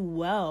they'll do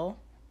well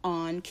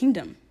on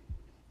Kingdom.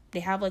 They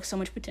have, like, so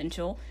much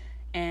potential.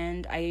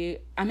 And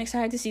I'm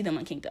excited to see them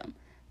on Kingdom.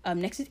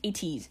 Next is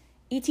ATEEZ.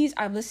 ATEEZ,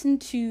 I've listened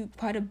to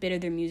quite a bit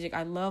of their music.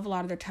 I love a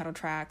lot of their title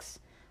tracks.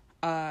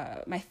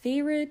 My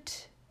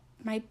favorite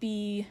might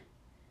be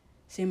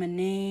Say My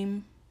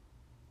Name.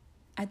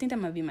 I think that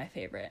might be my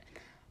favorite.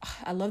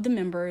 I love the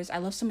members. I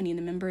love so many of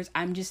the members.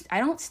 I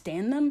don't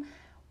stan them.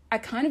 I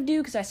kind of do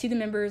because I see the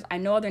members. I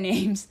know all their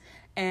names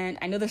and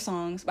I know their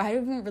songs, but I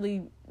haven't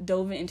really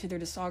dove into their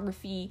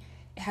discography.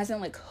 It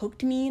hasn't, like,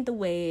 hooked me the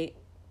way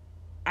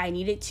I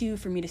need it to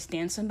for me to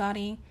stan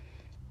somebody.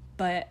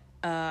 But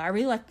I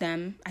really like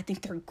them. I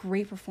think they're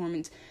great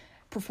performers.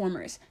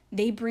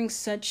 They bring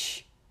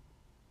such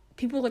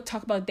people like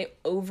talk about they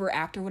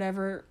overact or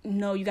whatever.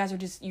 No, you guys are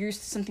just, you're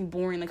something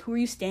boring. Like, who are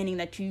you standing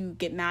that you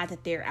get mad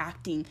that they're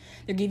acting?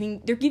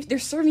 They're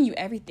serving you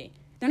everything.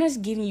 They're not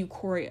just giving you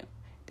choreo.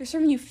 They're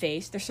serving you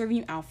face. They're serving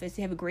you outfits.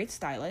 They have a great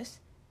stylist,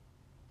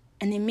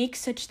 and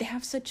they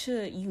have such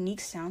a unique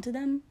sound to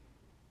them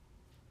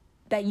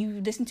that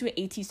you listen to an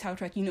ATEEZ title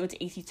track, you know it's an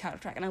ATEEZ title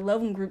track. And I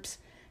love when groups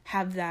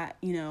have that,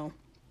 you know,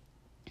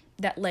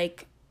 that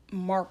like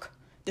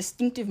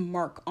distinctive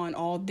mark on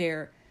all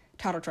their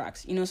title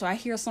tracks, you know. So I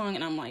hear a song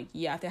and I'm like,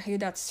 yeah, if I hear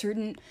that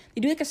certain,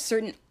 they do like a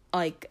certain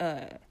like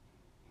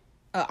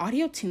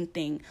audio tune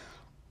thing,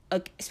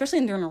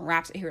 especially during the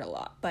raps. I hear it a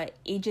lot, but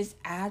it just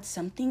adds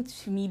something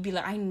to me. Be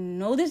like, I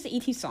know this is an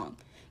ATEEZ song,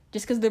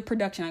 just because of the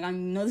production. Like, I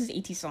know this is an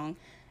ATEEZ song,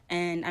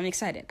 and I'm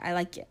excited. I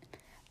like it.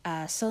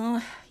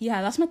 So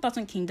yeah, that's my thoughts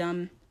on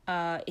Kingdom.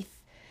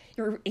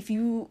 If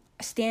you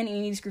stand any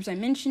of these groups I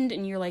mentioned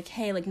and you're like,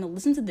 hey, like, no,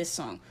 listen to this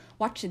song,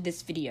 watch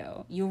this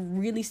video, you'll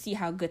really see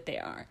how good they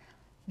are,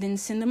 then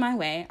send them my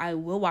way. I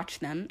will watch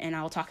them and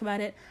I'll talk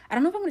about it. I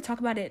don't know if I'm going to talk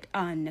about it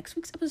on next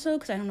week's episode,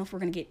 because I don't know if we're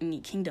going to get any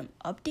Kingdom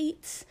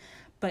updates.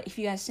 But if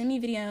you guys send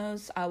me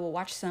videos, I will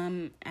watch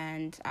some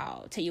and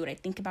I'll tell you what I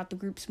think about the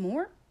groups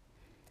more.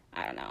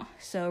 I don't know.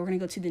 So we're going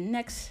to go to the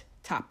next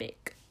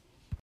topic.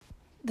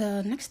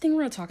 The next thing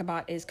we're going to talk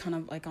about is kind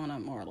of like on a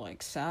more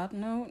like sad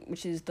note,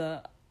 which is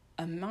the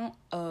amount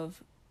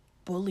of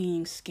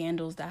bullying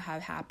scandals that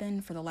have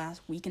happened for the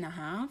last week and a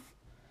half.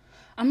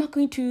 I'm not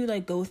going to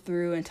like go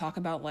through and talk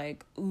about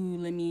like,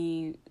 let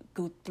me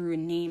go through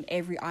and name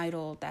every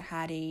idol that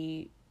had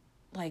a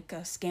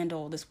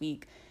scandal this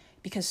week,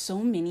 because so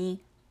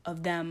many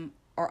of them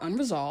are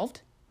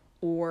unresolved,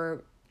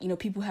 or, you know,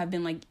 people have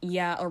been like,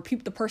 yeah, or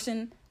the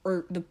person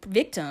or the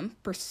victim,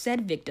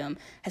 said victim,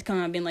 has come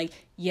out and been like,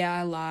 yeah,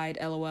 I lied,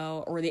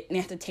 LOL, or they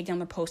have to take down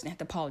their post and they have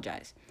to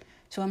apologize.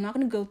 So I'm not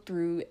going to go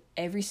through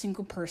every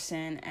single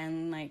person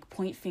and like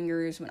point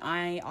fingers when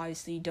I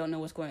obviously don't know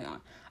what's going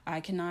on. I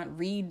cannot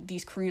read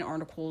these Korean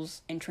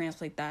articles and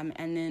translate them,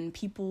 and then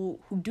people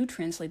who do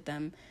translate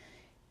them,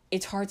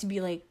 it's hard to be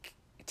like,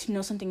 to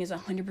know something is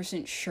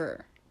 100%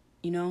 sure,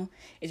 you know?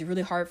 It's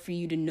really hard for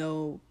you to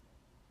know,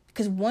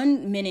 because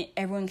 1 minute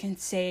everyone can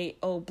say,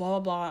 oh, blah, blah,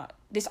 blah,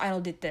 this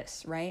idol did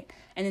this, right?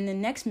 And then the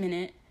next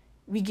minute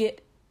we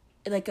get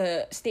like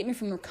a statement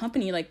from their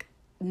company like,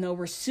 no,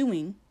 we're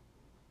suing,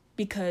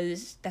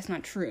 because that's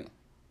not true,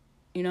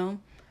 you know?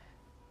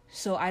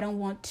 So I don't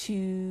want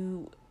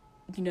to,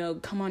 you know,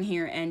 come on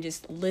here and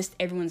just list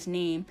everyone's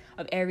name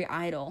of every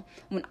idol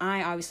when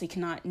I obviously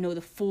cannot know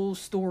the full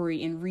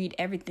story and read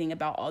everything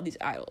about all these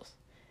idols,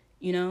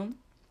 you know?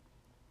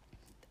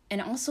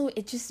 And also,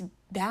 it's just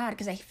bad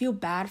because I feel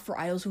bad for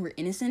idols who are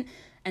innocent,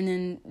 and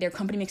then their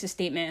company makes a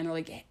statement and they're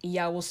like,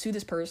 yeah, we'll sue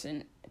this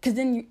person. Because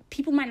then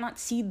people might not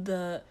see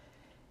the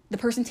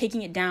person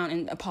taking it down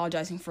and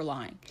apologizing for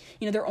lying.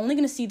 You know, they're only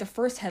going to see the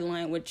first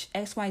headline, which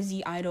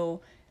XYZ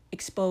idol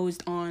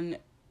exposed on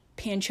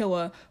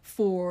Panchoa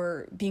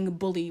for being a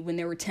bully when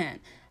they were 10.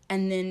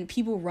 And then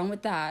people run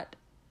with that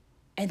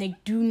and they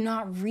do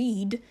not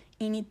read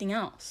anything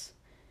else.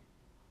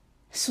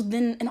 So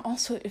then, and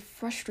also it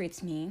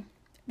frustrates me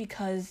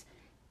because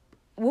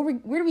where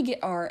do we get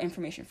our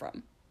information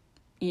from?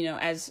 You know,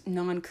 as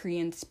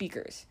non-Korean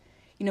speakers,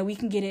 you know, we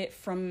can get it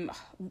from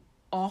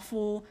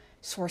awful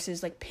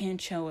sources like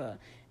Panchoa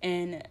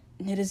and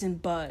Netizen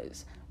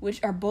Buzz,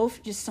 which are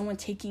both just someone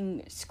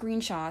taking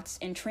screenshots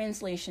and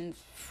translations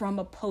from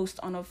a post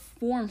on a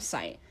forum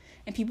site.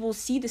 And people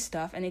see this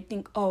stuff and they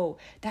think, oh,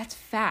 that's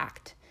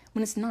fact,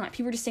 when it's not.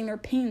 People are just saying their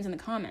opinions in the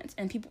comments,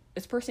 and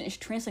this person is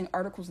translating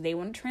articles they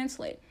want to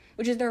translate,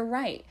 which is their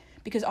right,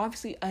 because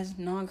obviously as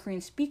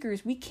non-Korean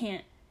speakers, we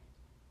can't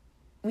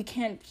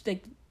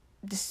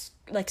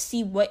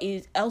see what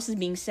else is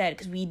being said,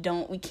 because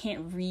we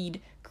can't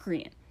read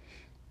Korean.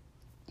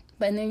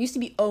 But and there used to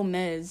be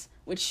Omez,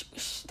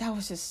 which that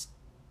was just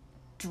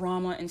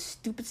drama and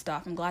stupid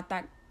stuff. I'm glad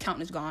that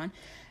account is gone.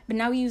 But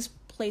now we use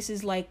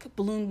places like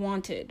Balloon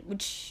Wanted,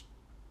 which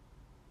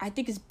I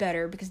think is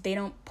better because they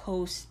don't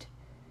post.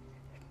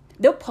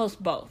 They'll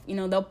post both. You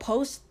know, they'll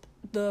post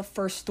the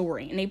first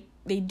story and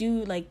they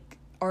do like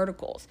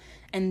articles,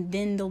 and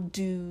then they'll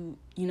do,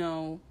 you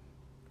know,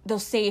 they'll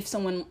say if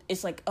someone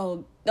is like,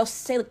 oh, they'll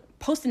say like,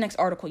 post the next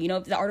article. You know,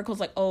 if the article's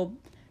like, oh,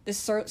 this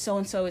so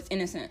and so is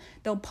innocent,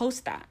 they'll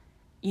post that.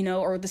 You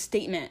know, or the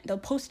statement, they'll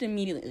post it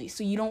immediately.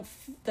 So you don't,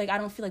 I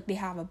don't feel like they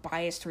have a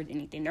bias towards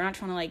anything. They're not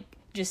trying to, like,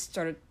 just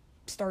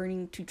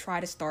starting to try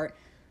to start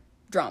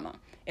drama,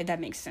 if that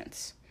makes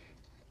sense.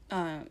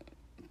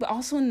 But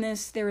also in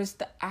this, there is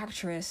the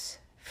actress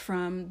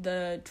from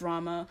the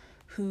drama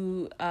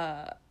who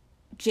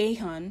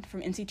Jaehyun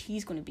from NCT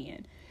is going to be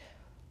in,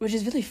 which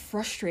is really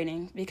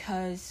frustrating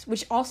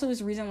which also is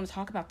the reason I want to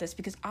talk about this,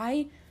 because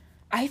I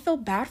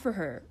felt bad for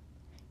her.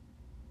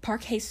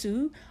 Park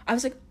Hae-soo, I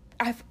was like,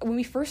 when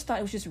we first thought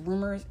it was just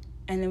rumors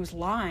and it was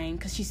lying,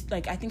 because she's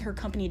like, I think her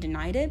company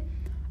denied it,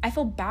 I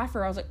felt bad for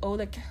her. I was like, oh,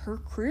 like her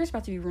career is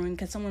about to be ruined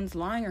because someone's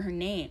lying or her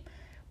name.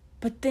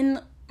 But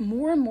then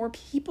more and more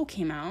people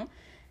came out,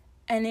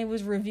 and it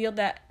was revealed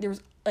that there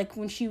was like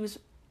when she was,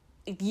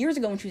 like years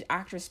ago when she was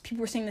actress,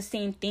 people were saying the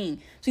same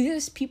thing. So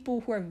there's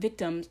people who are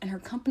victims, and her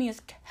company has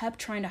kept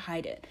trying to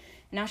hide it.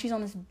 Now she's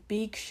on this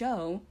big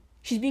show.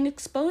 She's being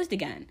exposed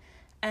again.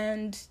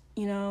 And,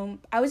 you know,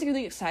 I was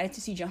really excited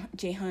to see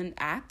Jaehyun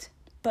act,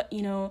 but,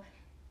 you know,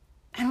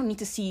 I don't need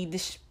to see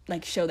this,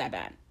 like, show that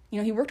bad. You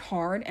know, he worked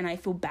hard, and I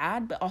feel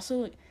bad, but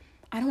also,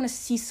 I don't want to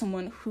see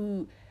someone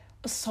who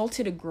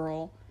assaulted a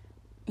girl,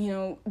 you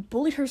know,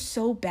 bullied her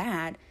so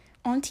bad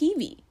on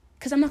TV.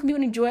 Because I'm not going to be able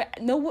to enjoy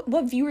it. No,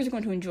 what viewers are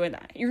going to enjoy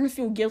that? You're going to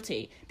feel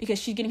guilty because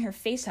she's getting her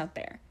face out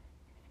there.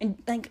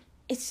 And, like,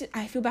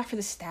 I feel bad for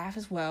the staff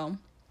as well.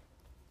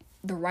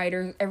 The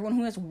writers, everyone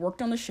who has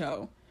worked on the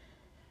show.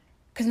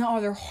 Because now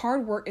all their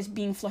hard work is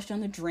being flushed down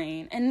the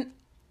drain. And,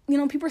 you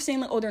know, people are saying,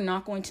 like, oh, they're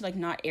not going to, like,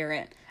 not air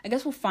it. I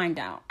guess we'll find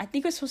out. I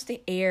think it was supposed to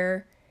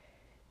air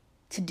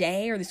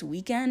today or this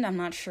weekend. I'm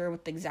not sure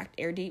what the exact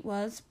air date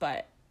was.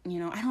 But, you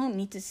know, I don't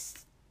need to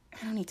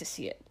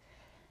see it.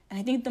 And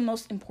I think the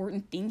most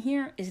important thing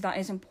here is that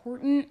it's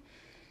important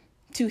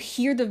to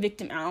hear the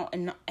victim out,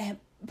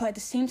 but at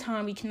the same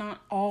time, we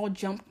cannot all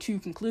jump to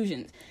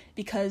conclusions,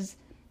 because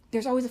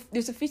there's a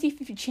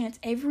 50-50 chance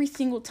every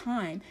single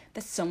time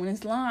that someone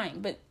is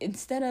lying. But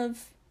instead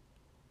of,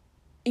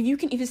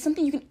 if it's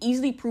something you can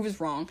easily prove is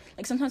wrong,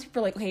 like sometimes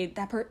people are like, okay,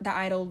 that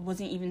idol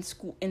wasn't even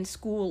in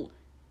school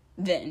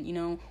then, you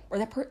know, or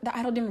the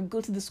idol didn't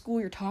go to the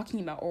school you're talking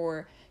about,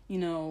 or, you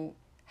know,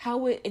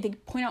 if they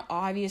point out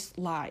obvious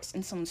lies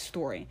in someone's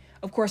story,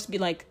 of course, be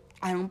like,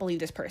 I don't believe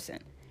this person.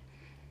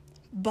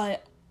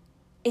 But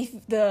if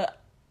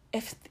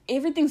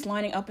everything's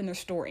lining up in their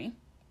story,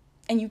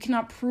 and you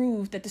cannot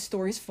prove that the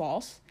story is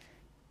false,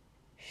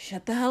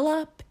 shut the hell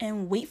up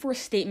and wait for a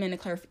statement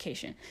and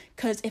clarification.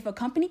 Because if a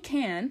company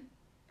can,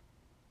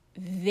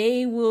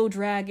 they will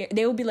drag it.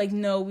 They will be like,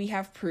 no, we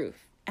have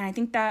proof. And I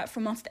think that for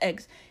Monsta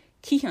X,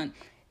 Kihyun,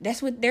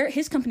 that's what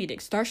his company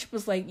did. Starship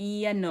was like,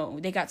 yeah,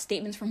 no. They got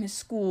statements from his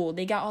school.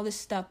 They got all this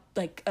stuff,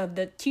 like, of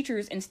the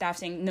teachers and staff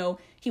saying, no,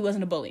 he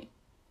wasn't a bully.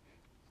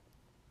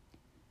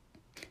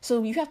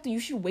 So you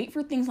should wait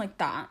for things like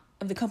that,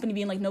 of the company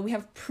being like, no, we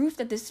have proof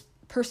that this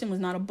person was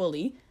not a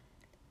bully,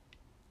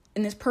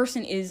 and this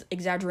person is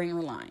exaggerating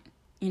or lying,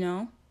 you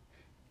know?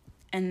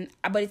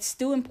 But it's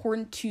still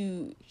important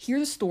to hear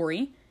the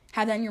story,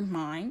 have that in your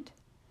mind,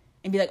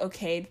 and be like,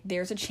 okay,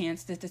 there's a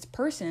chance that this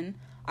person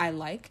I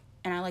like,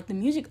 and I like the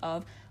music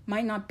of,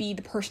 might not be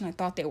the person I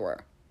thought they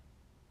were.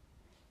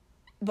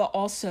 But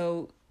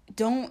also,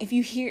 if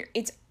you hear,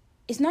 it's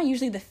not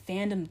usually the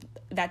fandom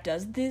that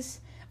does this,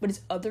 but it's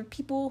other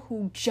people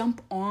who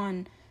jump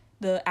on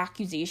the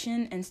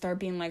accusation and start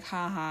being like,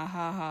 ha ha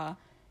ha ha.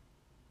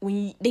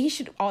 They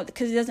should all,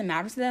 because it doesn't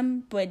matter to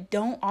them, but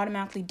don't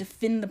automatically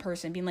defend the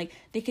person, being like,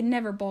 they could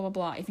never, blah blah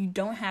blah, if you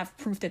don't have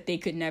proof that they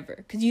could never,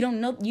 because you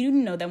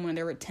didn't know them when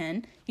they were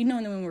 10, you know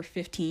them when they were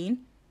 15.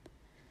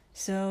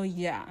 So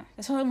yeah,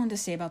 that's all I wanted to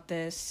say about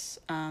this.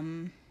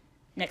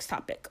 Next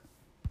topic.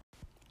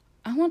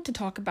 I want to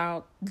talk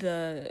about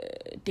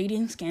the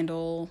dating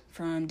scandal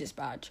from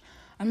Dispatch.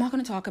 I'm not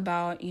going to talk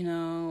about, you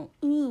know,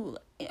 ooh,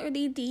 are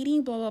they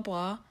dating, blah, blah,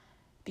 blah,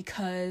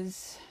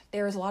 because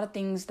there's a lot of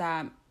things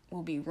that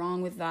will be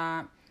wrong with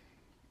that,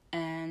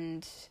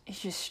 and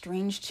it's just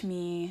strange to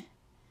me.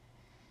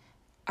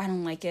 I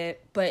don't like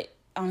it, but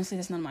honestly,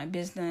 that's none of my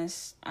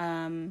business.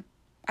 I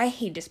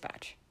hate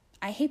Dispatch.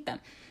 I hate them.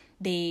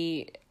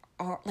 They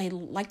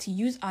like to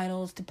use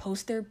idols to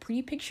post their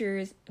pretty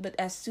pictures, but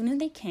as soon as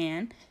they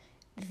can,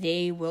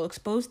 they will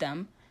expose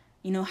them.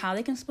 You know how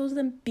they can expose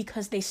them?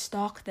 Because they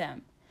stalk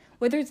them.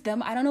 Whether it's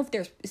them, I don't know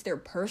if it's their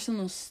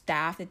personal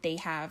staff that they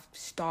have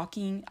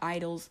stalking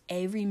idols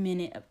every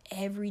minute of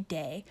every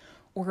day,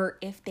 or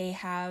if they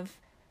have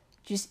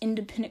just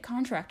independent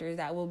contractors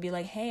that will be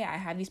like, hey, I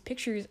have these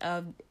pictures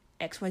of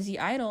XYZ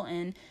idol,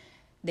 and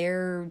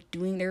they're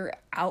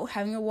out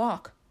having a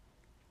walk.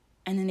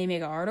 And then they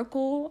make an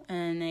article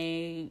and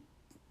they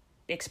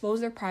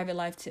expose their private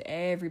life to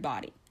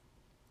everybody.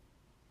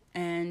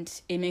 And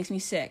it makes me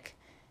sick.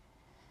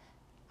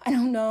 I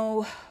don't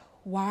know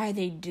why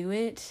they do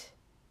it.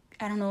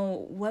 I don't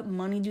know what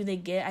money do they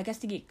get. I guess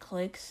they get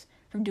clicks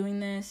from doing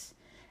this.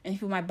 And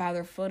people might buy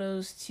their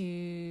photos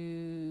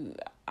to,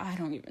 I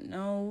don't even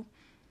know.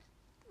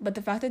 But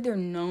the fact that they're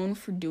known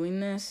for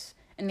doing this,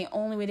 and the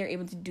only way they're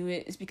able to do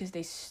it is because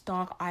they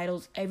stalk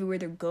idols everywhere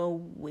they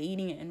go,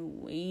 waiting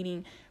and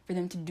waiting for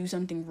them to do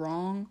something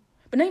wrong.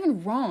 But not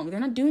even wrong. They're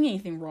not doing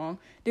anything wrong.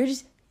 They're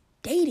just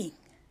dating.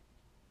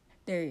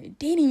 They're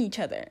dating each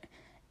other.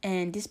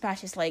 And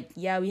Dispatch is like,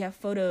 yeah, we have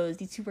photos.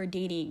 These two are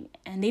dating.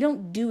 And they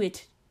don't do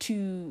it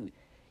to,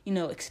 you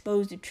know,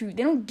 expose the truth.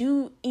 They don't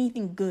do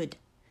anything good.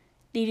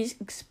 They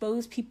just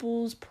expose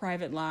people's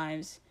private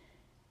lives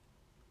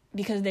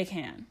because they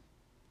can.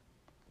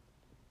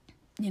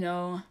 You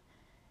know,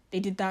 they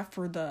did that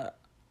for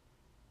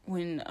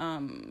when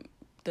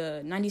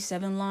the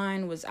 97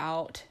 line was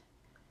out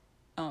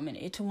in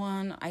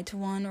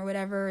Itaewon or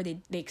whatever.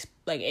 They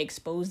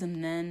exposed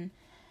them then.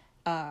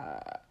 And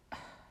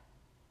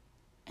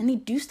they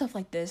do stuff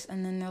like this,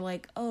 and then they're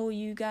like, oh,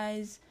 you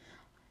guys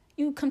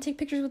you come take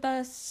pictures with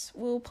us.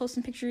 We'll post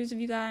some pictures of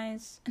you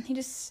guys. And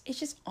it's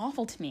just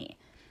awful to me.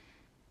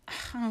 I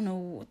don't know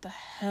what the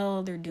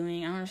hell they're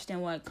doing. I don't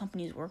understand why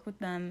companies work with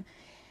them.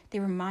 They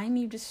remind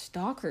me of just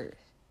stalkers.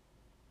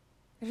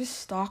 They're just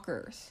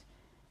stalkers.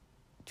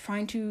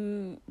 Trying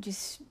to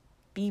just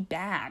be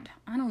bad.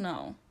 I don't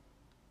know.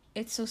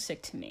 It's so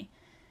sick to me.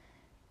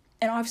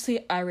 And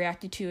obviously, I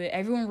reacted to it.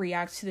 Everyone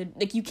reacts to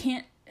you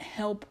can't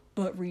help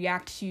but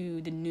react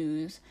to the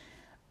news.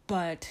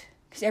 But,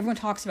 because everyone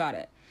talks about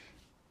it.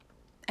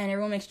 And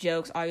everyone makes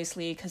jokes,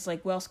 obviously, because,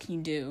 what else can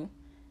you do?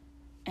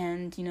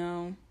 And,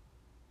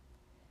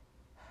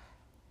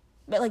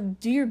 but,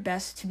 do your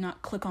best to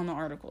not click on the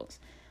articles.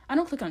 I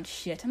don't click on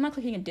shit. I'm not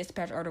clicking a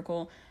Dispatch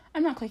article.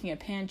 I'm not clicking a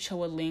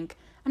Panchoa link.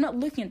 I'm not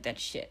looking at that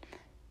shit.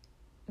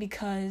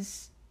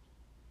 Because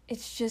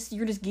it's just,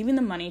 you're just giving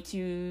the money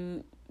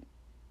to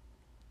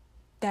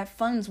that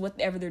funds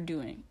whatever they're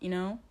doing,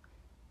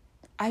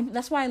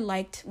 That's why I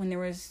liked when it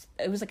was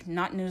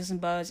not News and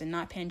Buzz and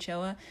not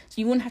Panchoa, so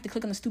you wouldn't have to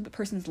click on the stupid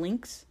person's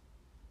links,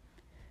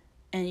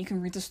 and you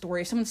can read the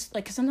story. Someone's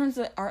sometimes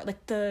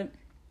the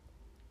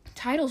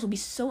titles will be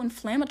so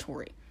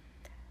inflammatory,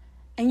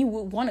 and you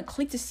would want to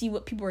click to see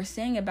what people are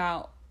saying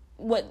about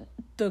what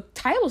the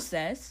title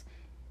says,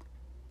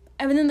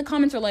 and then the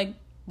comments are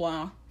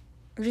blah,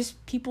 or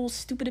just people's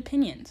stupid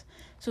opinions.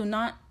 So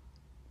not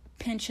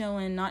Pancho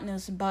and Not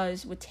News and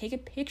Buzz would take a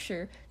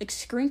picture,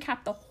 screen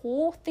cap the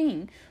whole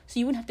thing, so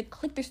you wouldn't have to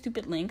click their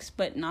stupid links,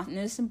 but Not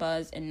News and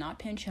Buzz and Not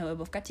Pancho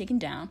both got taken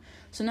down,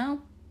 so now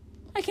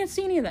I can't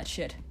see any of that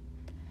shit.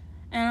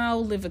 And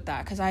I'll live with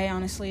that, because I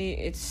honestly,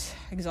 it's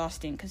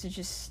exhausting, because it's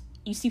just,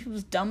 you see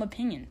people's dumb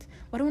opinions.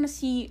 Why do I want to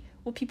see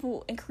what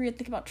people in Korea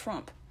think about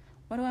Trump?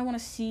 Why do I want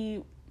to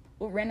see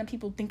what random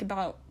people think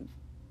about,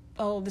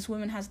 oh, this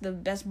woman has the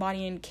best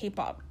body in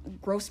K-pop,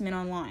 gross men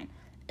online?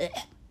 Ugh.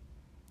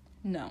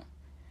 No.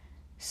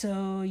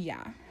 So,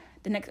 yeah.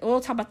 We'll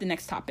talk about the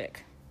next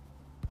topic.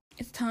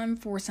 It's time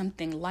for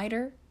something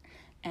lighter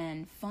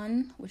and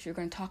fun, which we're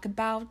going to talk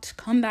about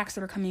comebacks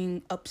that are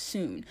coming up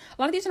soon.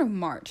 A lot of these are in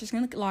March. There's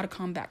going to be a lot of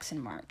comebacks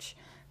in March.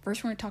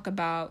 First, we're going to talk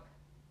about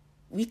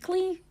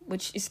Weekly,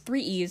 which is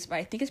 3 E's, but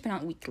I think it's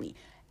pronounced Weekly.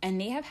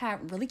 And they have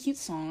had really cute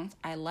songs.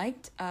 I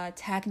liked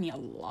Tag Me a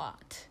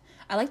lot.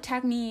 I liked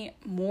Tag Me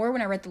more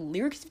when I read the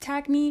lyrics of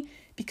Tag Me,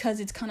 because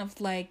it's kind of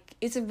I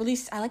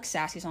like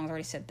sassy songs. I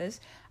already said this.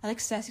 I like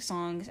sassy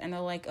songs, and they're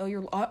oh,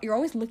 you're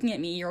always looking at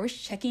me. You're always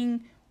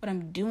checking what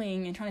I'm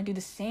doing and trying to do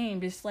the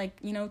same. Just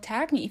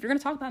tag me. If you're going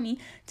to talk about me,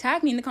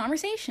 tag me in the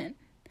conversation.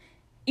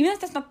 Even if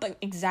that's not the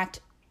exact,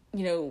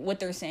 what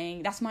they're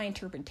saying, that's my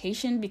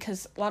interpretation,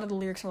 because a lot of the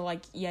lyrics are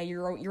yeah,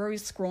 you're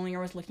always scrolling,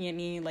 you're always looking at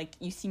me,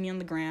 you see me on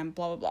the gram,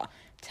 blah, blah, blah.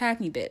 Tag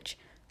me, bitch.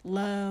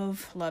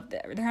 Love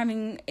that. They're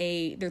having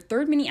their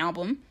third mini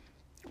album,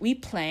 We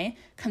Play,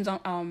 comes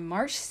out on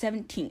March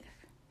 17th.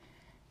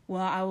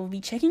 Well, I will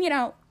be checking it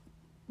out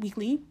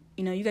weekly.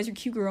 You guys are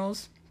cute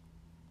girls.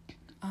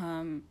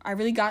 I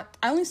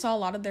only saw a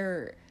lot of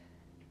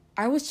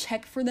I always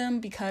check for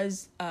them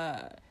because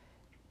I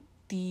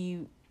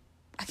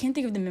can't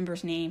think of the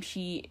member's name.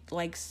 She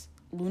likes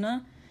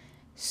Luna.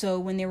 So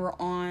when they were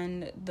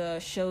on the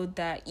show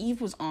that Eve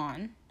was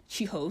on,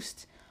 she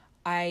hosts,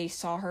 I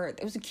saw her.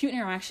 It was a cute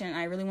interaction.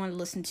 I really wanted to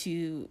listen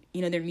to,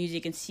 their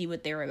music and see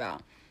what they were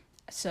about.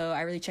 So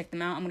I really checked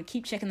them out. I'm going to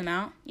keep checking them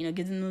out,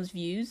 give them those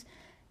views.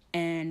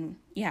 And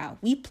yeah,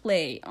 We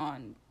Play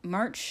on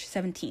March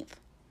 17th.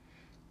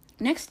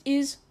 Next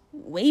is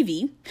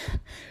Wavy,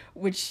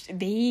 which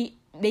they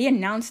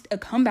announced a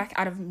comeback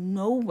out of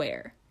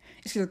nowhere.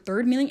 It's their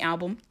third mini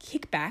album,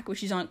 Kickback,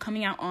 which is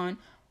coming out on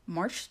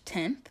March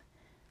 10th.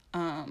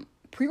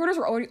 Pre-orders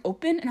were already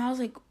open, and I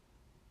was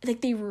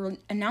they were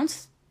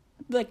announced,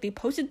 they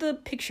posted the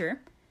picture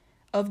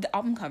of the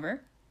album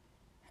cover,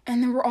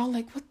 and then we're all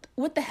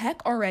what the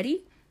heck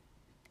already?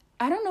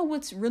 I don't know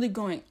what's really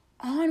going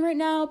on right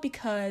now,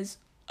 because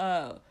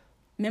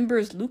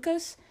members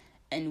Lucas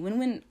and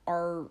Winwin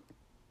are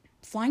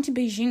flying to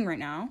Beijing right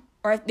now,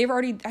 or I think they're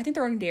already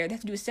there. They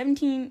have to do a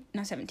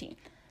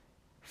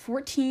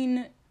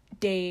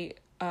 14-day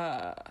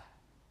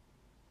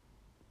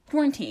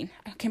quarantine.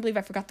 I can't believe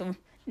I forgot the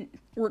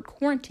word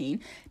quarantine.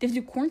 They have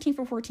to do quarantine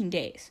for 14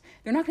 days.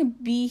 They're not going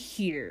to be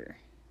here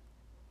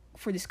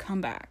for this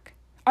comeback.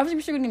 Obviously,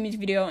 we're still going to music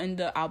video and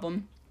the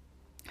album,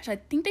 which I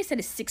think they said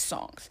is 6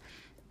 songs,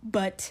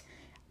 but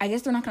I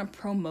guess they're not going to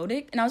promote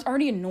it. And I was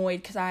already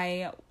annoyed, because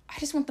I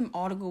just want them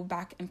all to go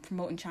back and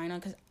promote in China,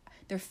 because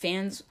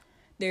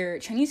their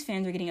Chinese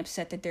fans are getting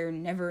upset that they're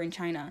never in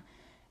China,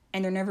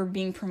 and they're never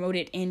being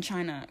promoted in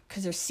China,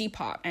 because they're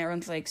C-pop. And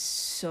everyone's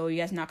so you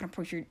guys not going to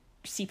promote your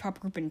C-pop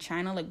group in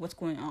China? What's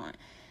going on?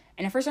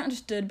 And at first I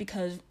understood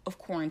because of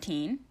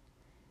quarantine.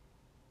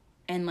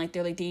 And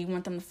they're they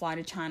want them to fly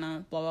to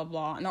China, blah, blah,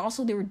 blah. And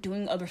also they were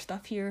doing other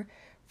stuff here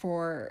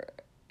for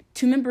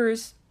 2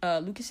 members,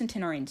 Lucas and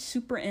Tin, are in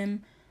Super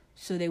M.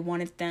 So they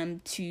wanted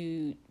them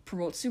to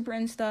promote Super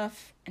M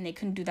stuff, and they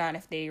couldn't do that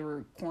if they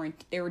were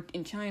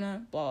in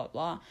China, blah, blah,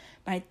 blah.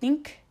 But I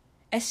think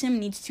SM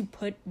needs to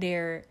put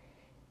their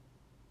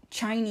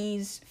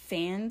Chinese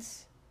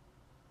fans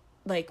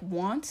like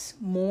wants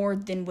more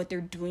than what they're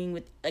doing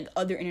with like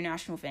other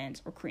international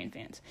fans or Korean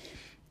fans.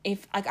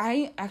 If like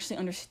I actually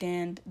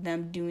understand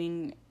them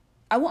doing,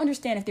 I will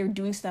understand if they were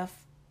doing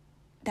stuff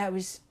that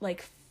was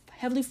like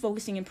heavily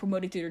focusing and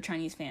promoting to their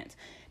Chinese fans,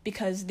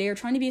 because they're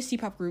trying to be a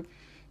C-pop group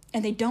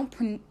and they don't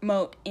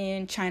promote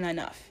in China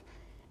enough.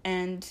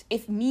 And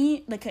if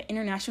me, like an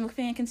international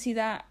fan, can see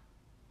that,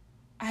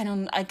 I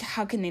don't, like,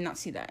 how can they not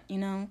see that, you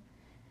know?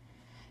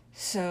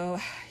 So,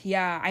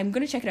 yeah, I'm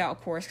gonna check it out,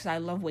 of course, because I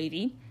love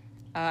Wavy.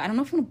 I don't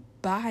know if I'm gonna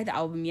buy the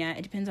album yet.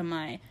 It depends on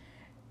my,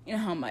 you know,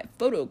 how my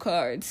photo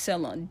cards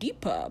sell on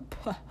Depop.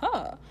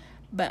 Haha.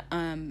 But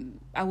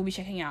I will be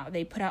checking out.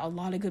 They put out a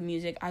lot of good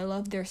music. I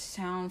love their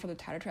sound for the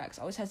title tracks.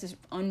 It always has this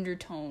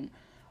undertone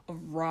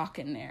of rock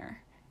in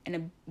there and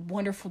a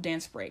wonderful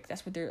dance break.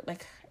 That's what they're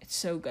like. It's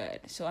so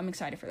good. So I'm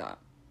excited for that.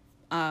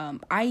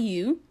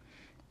 IU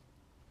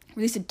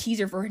released a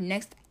teaser for her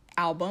next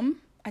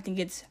album. I think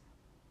it's,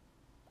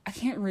 I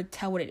can't really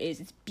tell what it is.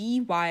 It's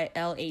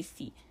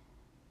BYLAC.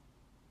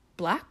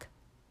 Black?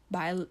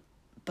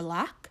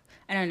 Black?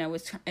 I don't know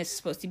what it's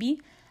supposed to be.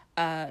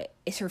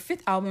 It's her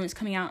 5th album. It's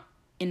coming out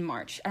in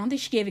March. I don't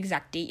think she gave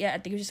exact date yet. I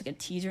think it was just like a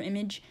teaser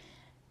image.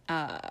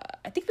 I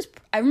think it was,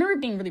 I remember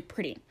it being really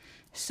pretty.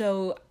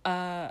 So,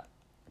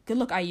 good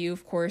luck, IU,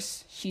 of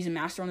course. She's a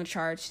master on the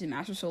charts. She's a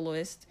master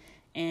soloist.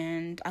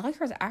 And I like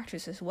her as an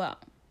actress as well.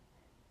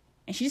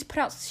 And she put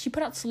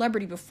out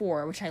Celebrity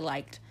before, which I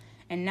liked.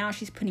 And now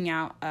she's putting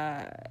out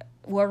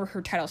whatever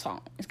her title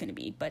song is going to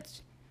be.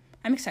 But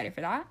I'm excited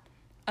for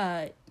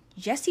that.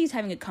 Jessie's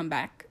having a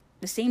comeback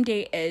the same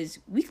day as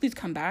Weekly's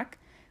comeback,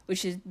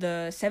 which is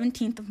the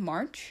 17th of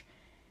March.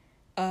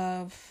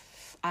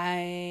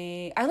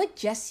 I like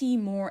Jessie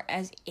more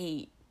as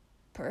a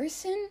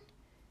person,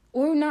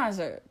 or not as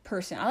a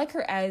person. I like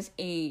her as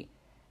a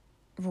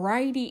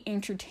variety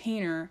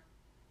entertainer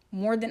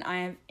more than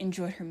I have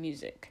enjoyed her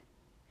music.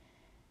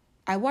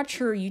 I watch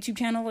her YouTube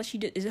channel that she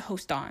is a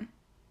host on,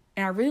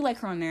 and I really like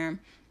her on there.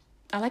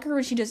 I like her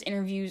when she does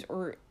interviews,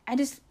 or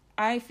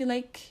I feel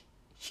like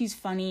she's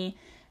funny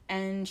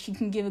and she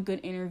can give a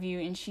good interview,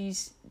 and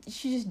she's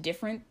just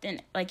different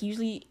than like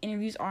usually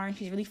interviews are, and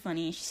she's really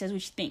funny and she says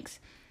what she thinks.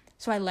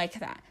 So I like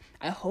that.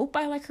 I hope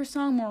I like her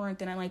song more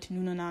than I liked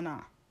Nuna Na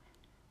Na.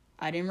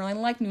 I didn't really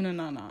like Nuna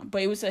Na Na,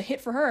 but it was a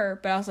hit for her,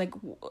 but I was like,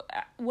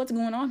 what's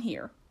going on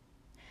here?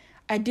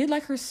 I did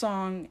like her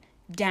song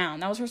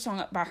Down. That was her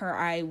song by her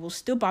I will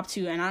still bop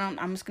to, and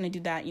I'm just going to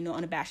do that, you know,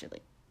 unabashedly.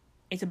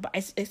 It's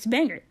a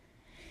banger.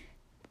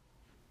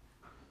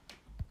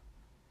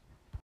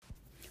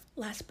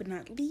 Last but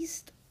not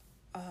least,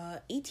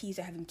 ATEEZ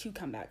are having 2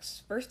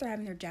 comebacks. First, they're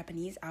having their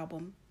Japanese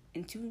album,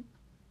 Into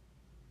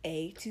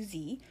A to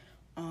Z,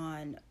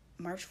 on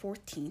March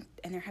 14th,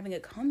 and they're having a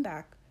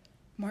comeback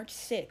March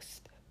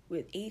 6th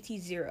with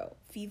AT0,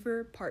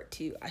 Fever Part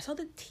 2. I saw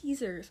the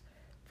teasers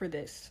for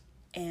this,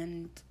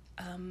 and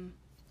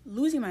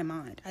losing my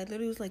mind. I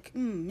literally was like,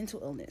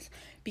 mental illness,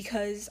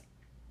 because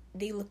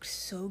they look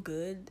so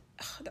good.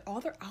 All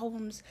their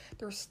albums,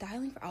 their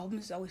styling for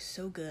albums is always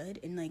so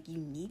good and like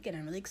unique, and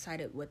I'm really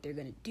excited what they're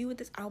gonna do with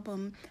this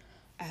album.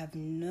 I have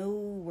no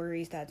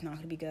worries that it's not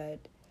gonna be good.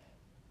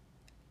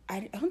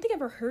 I don't think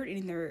I've ever heard any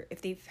of their,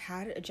 if they've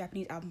had a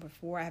Japanese album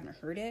before, I haven't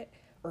heard it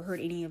or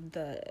heard any of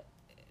the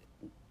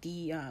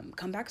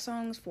comeback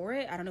songs for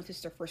it. I don't know if this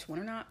is their first one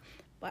or not,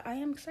 but I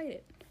am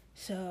excited.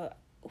 So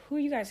who are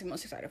you guys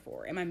most excited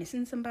for? Am I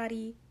missing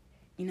somebody?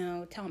 You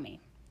know, tell me.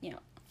 You know,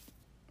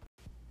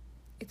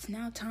 it's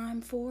now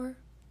time for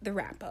the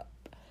wrap up.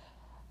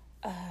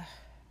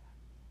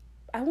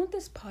 I want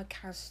this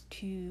podcast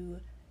to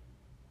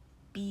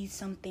be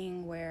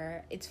something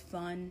where it's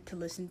fun to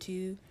listen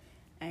to,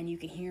 and you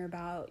can hear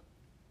about,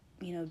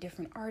 you know,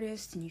 different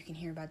artists, and you can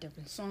hear about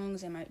different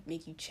songs that might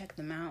make you check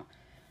them out.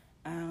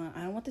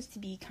 I want this to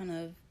be kind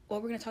of,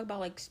 well, we're going to talk about,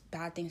 like,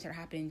 bad things that are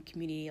happening in the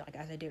community, like,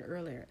 as I did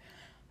earlier.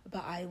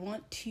 But I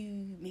want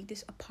to make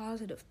this a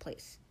positive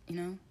place, you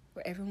know,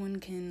 where everyone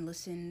can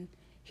listen,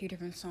 hear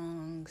different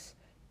songs,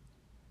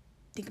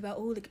 think about,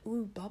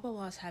 blah, blah,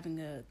 blah's having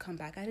a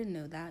comeback. I didn't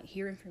know that.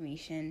 Hear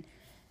information,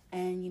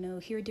 and, you know,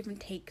 hear a different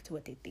take to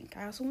what they think.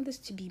 I also want this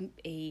to be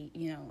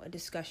a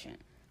discussion.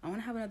 I want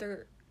to have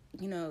another,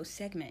 you know,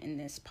 segment in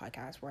this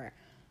podcast where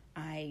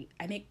I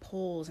make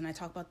polls and I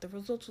talk about the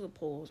results of the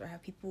polls, or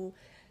have people,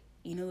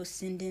 you know,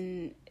 send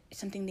in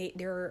something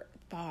their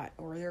thought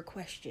or their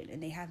question,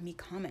 and they have me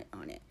comment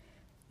on it,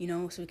 you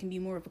know, so it can be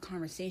more of a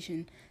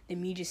conversation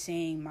than me just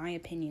saying my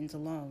opinions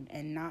alone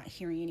and not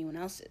hearing anyone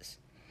else's.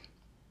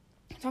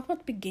 I talked about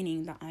the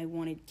beginning that I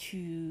wanted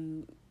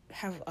to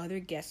have other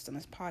guests on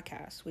this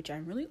podcast, which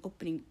I'm really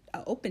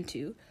open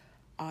to,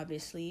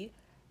 obviously.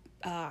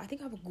 I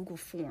think I have a Google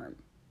form.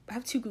 I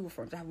have 2 Google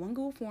forms. I have one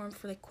Google form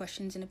for like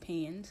questions and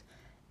opinions,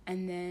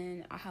 and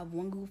then I have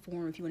one Google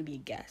form if you want to be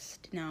a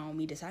guest. Now,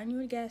 me deciding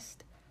you're a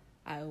guest,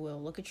 I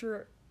will look at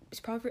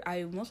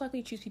I most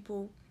likely choose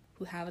people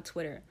who have a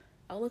Twitter.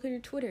 I'll look at your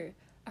Twitter.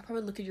 I'll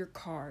probably look at your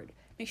card.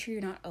 make sure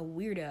you're not a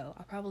weirdo.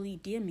 I'll probably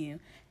DM you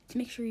to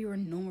make sure you're a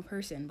normal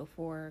person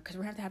before, because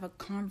we're going to have a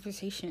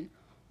conversation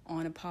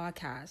on a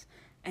podcast.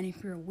 And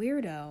if you're a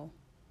weirdo,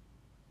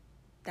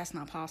 that's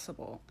not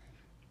possible.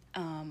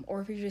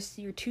 Or if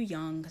you're too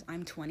young, because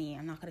I'm 20,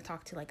 I'm not going to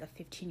talk to like a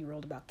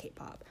 15-year-old about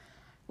K-pop,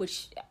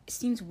 which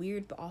seems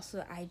weird, but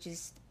also I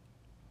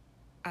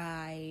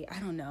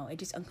don't know, it's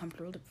just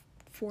uncomfortable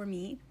for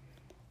me.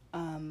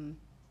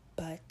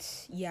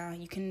 But yeah,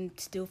 you can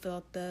still fill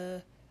out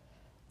the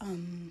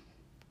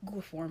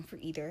Google form for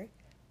either.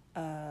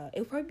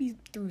 It'll probably be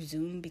through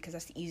Zoom, because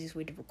that's the easiest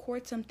way to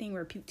record something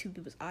where two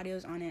people's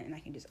audios on it, and I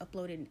can just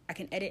upload it. I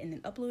can edit and then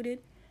upload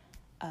it.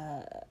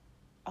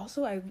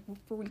 Also,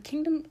 for when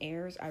Kingdom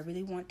airs, I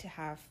really want to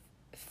have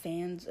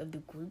fans of the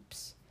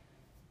groups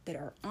that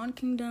are on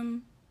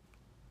Kingdom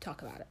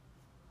talk about it.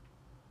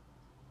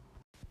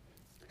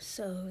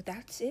 So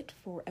that's it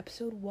for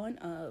episode 1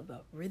 of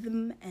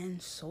Rhythm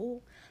and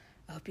Soul.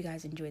 I hope you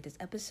guys enjoyed this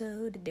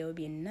episode. There will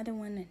be another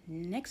one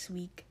next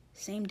week,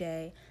 same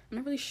day. I'm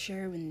not really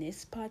sure when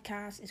this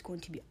podcast is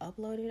going to be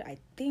uploaded. I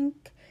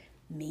think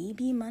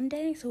maybe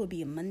Monday, so it'll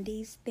be a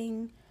Monday's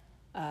thing.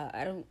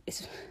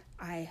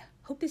 I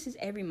hope this is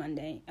every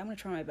Monday. I'm gonna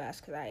try my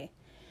best, because I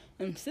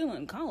am still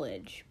in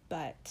college.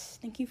 But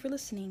thank you for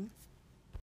listening.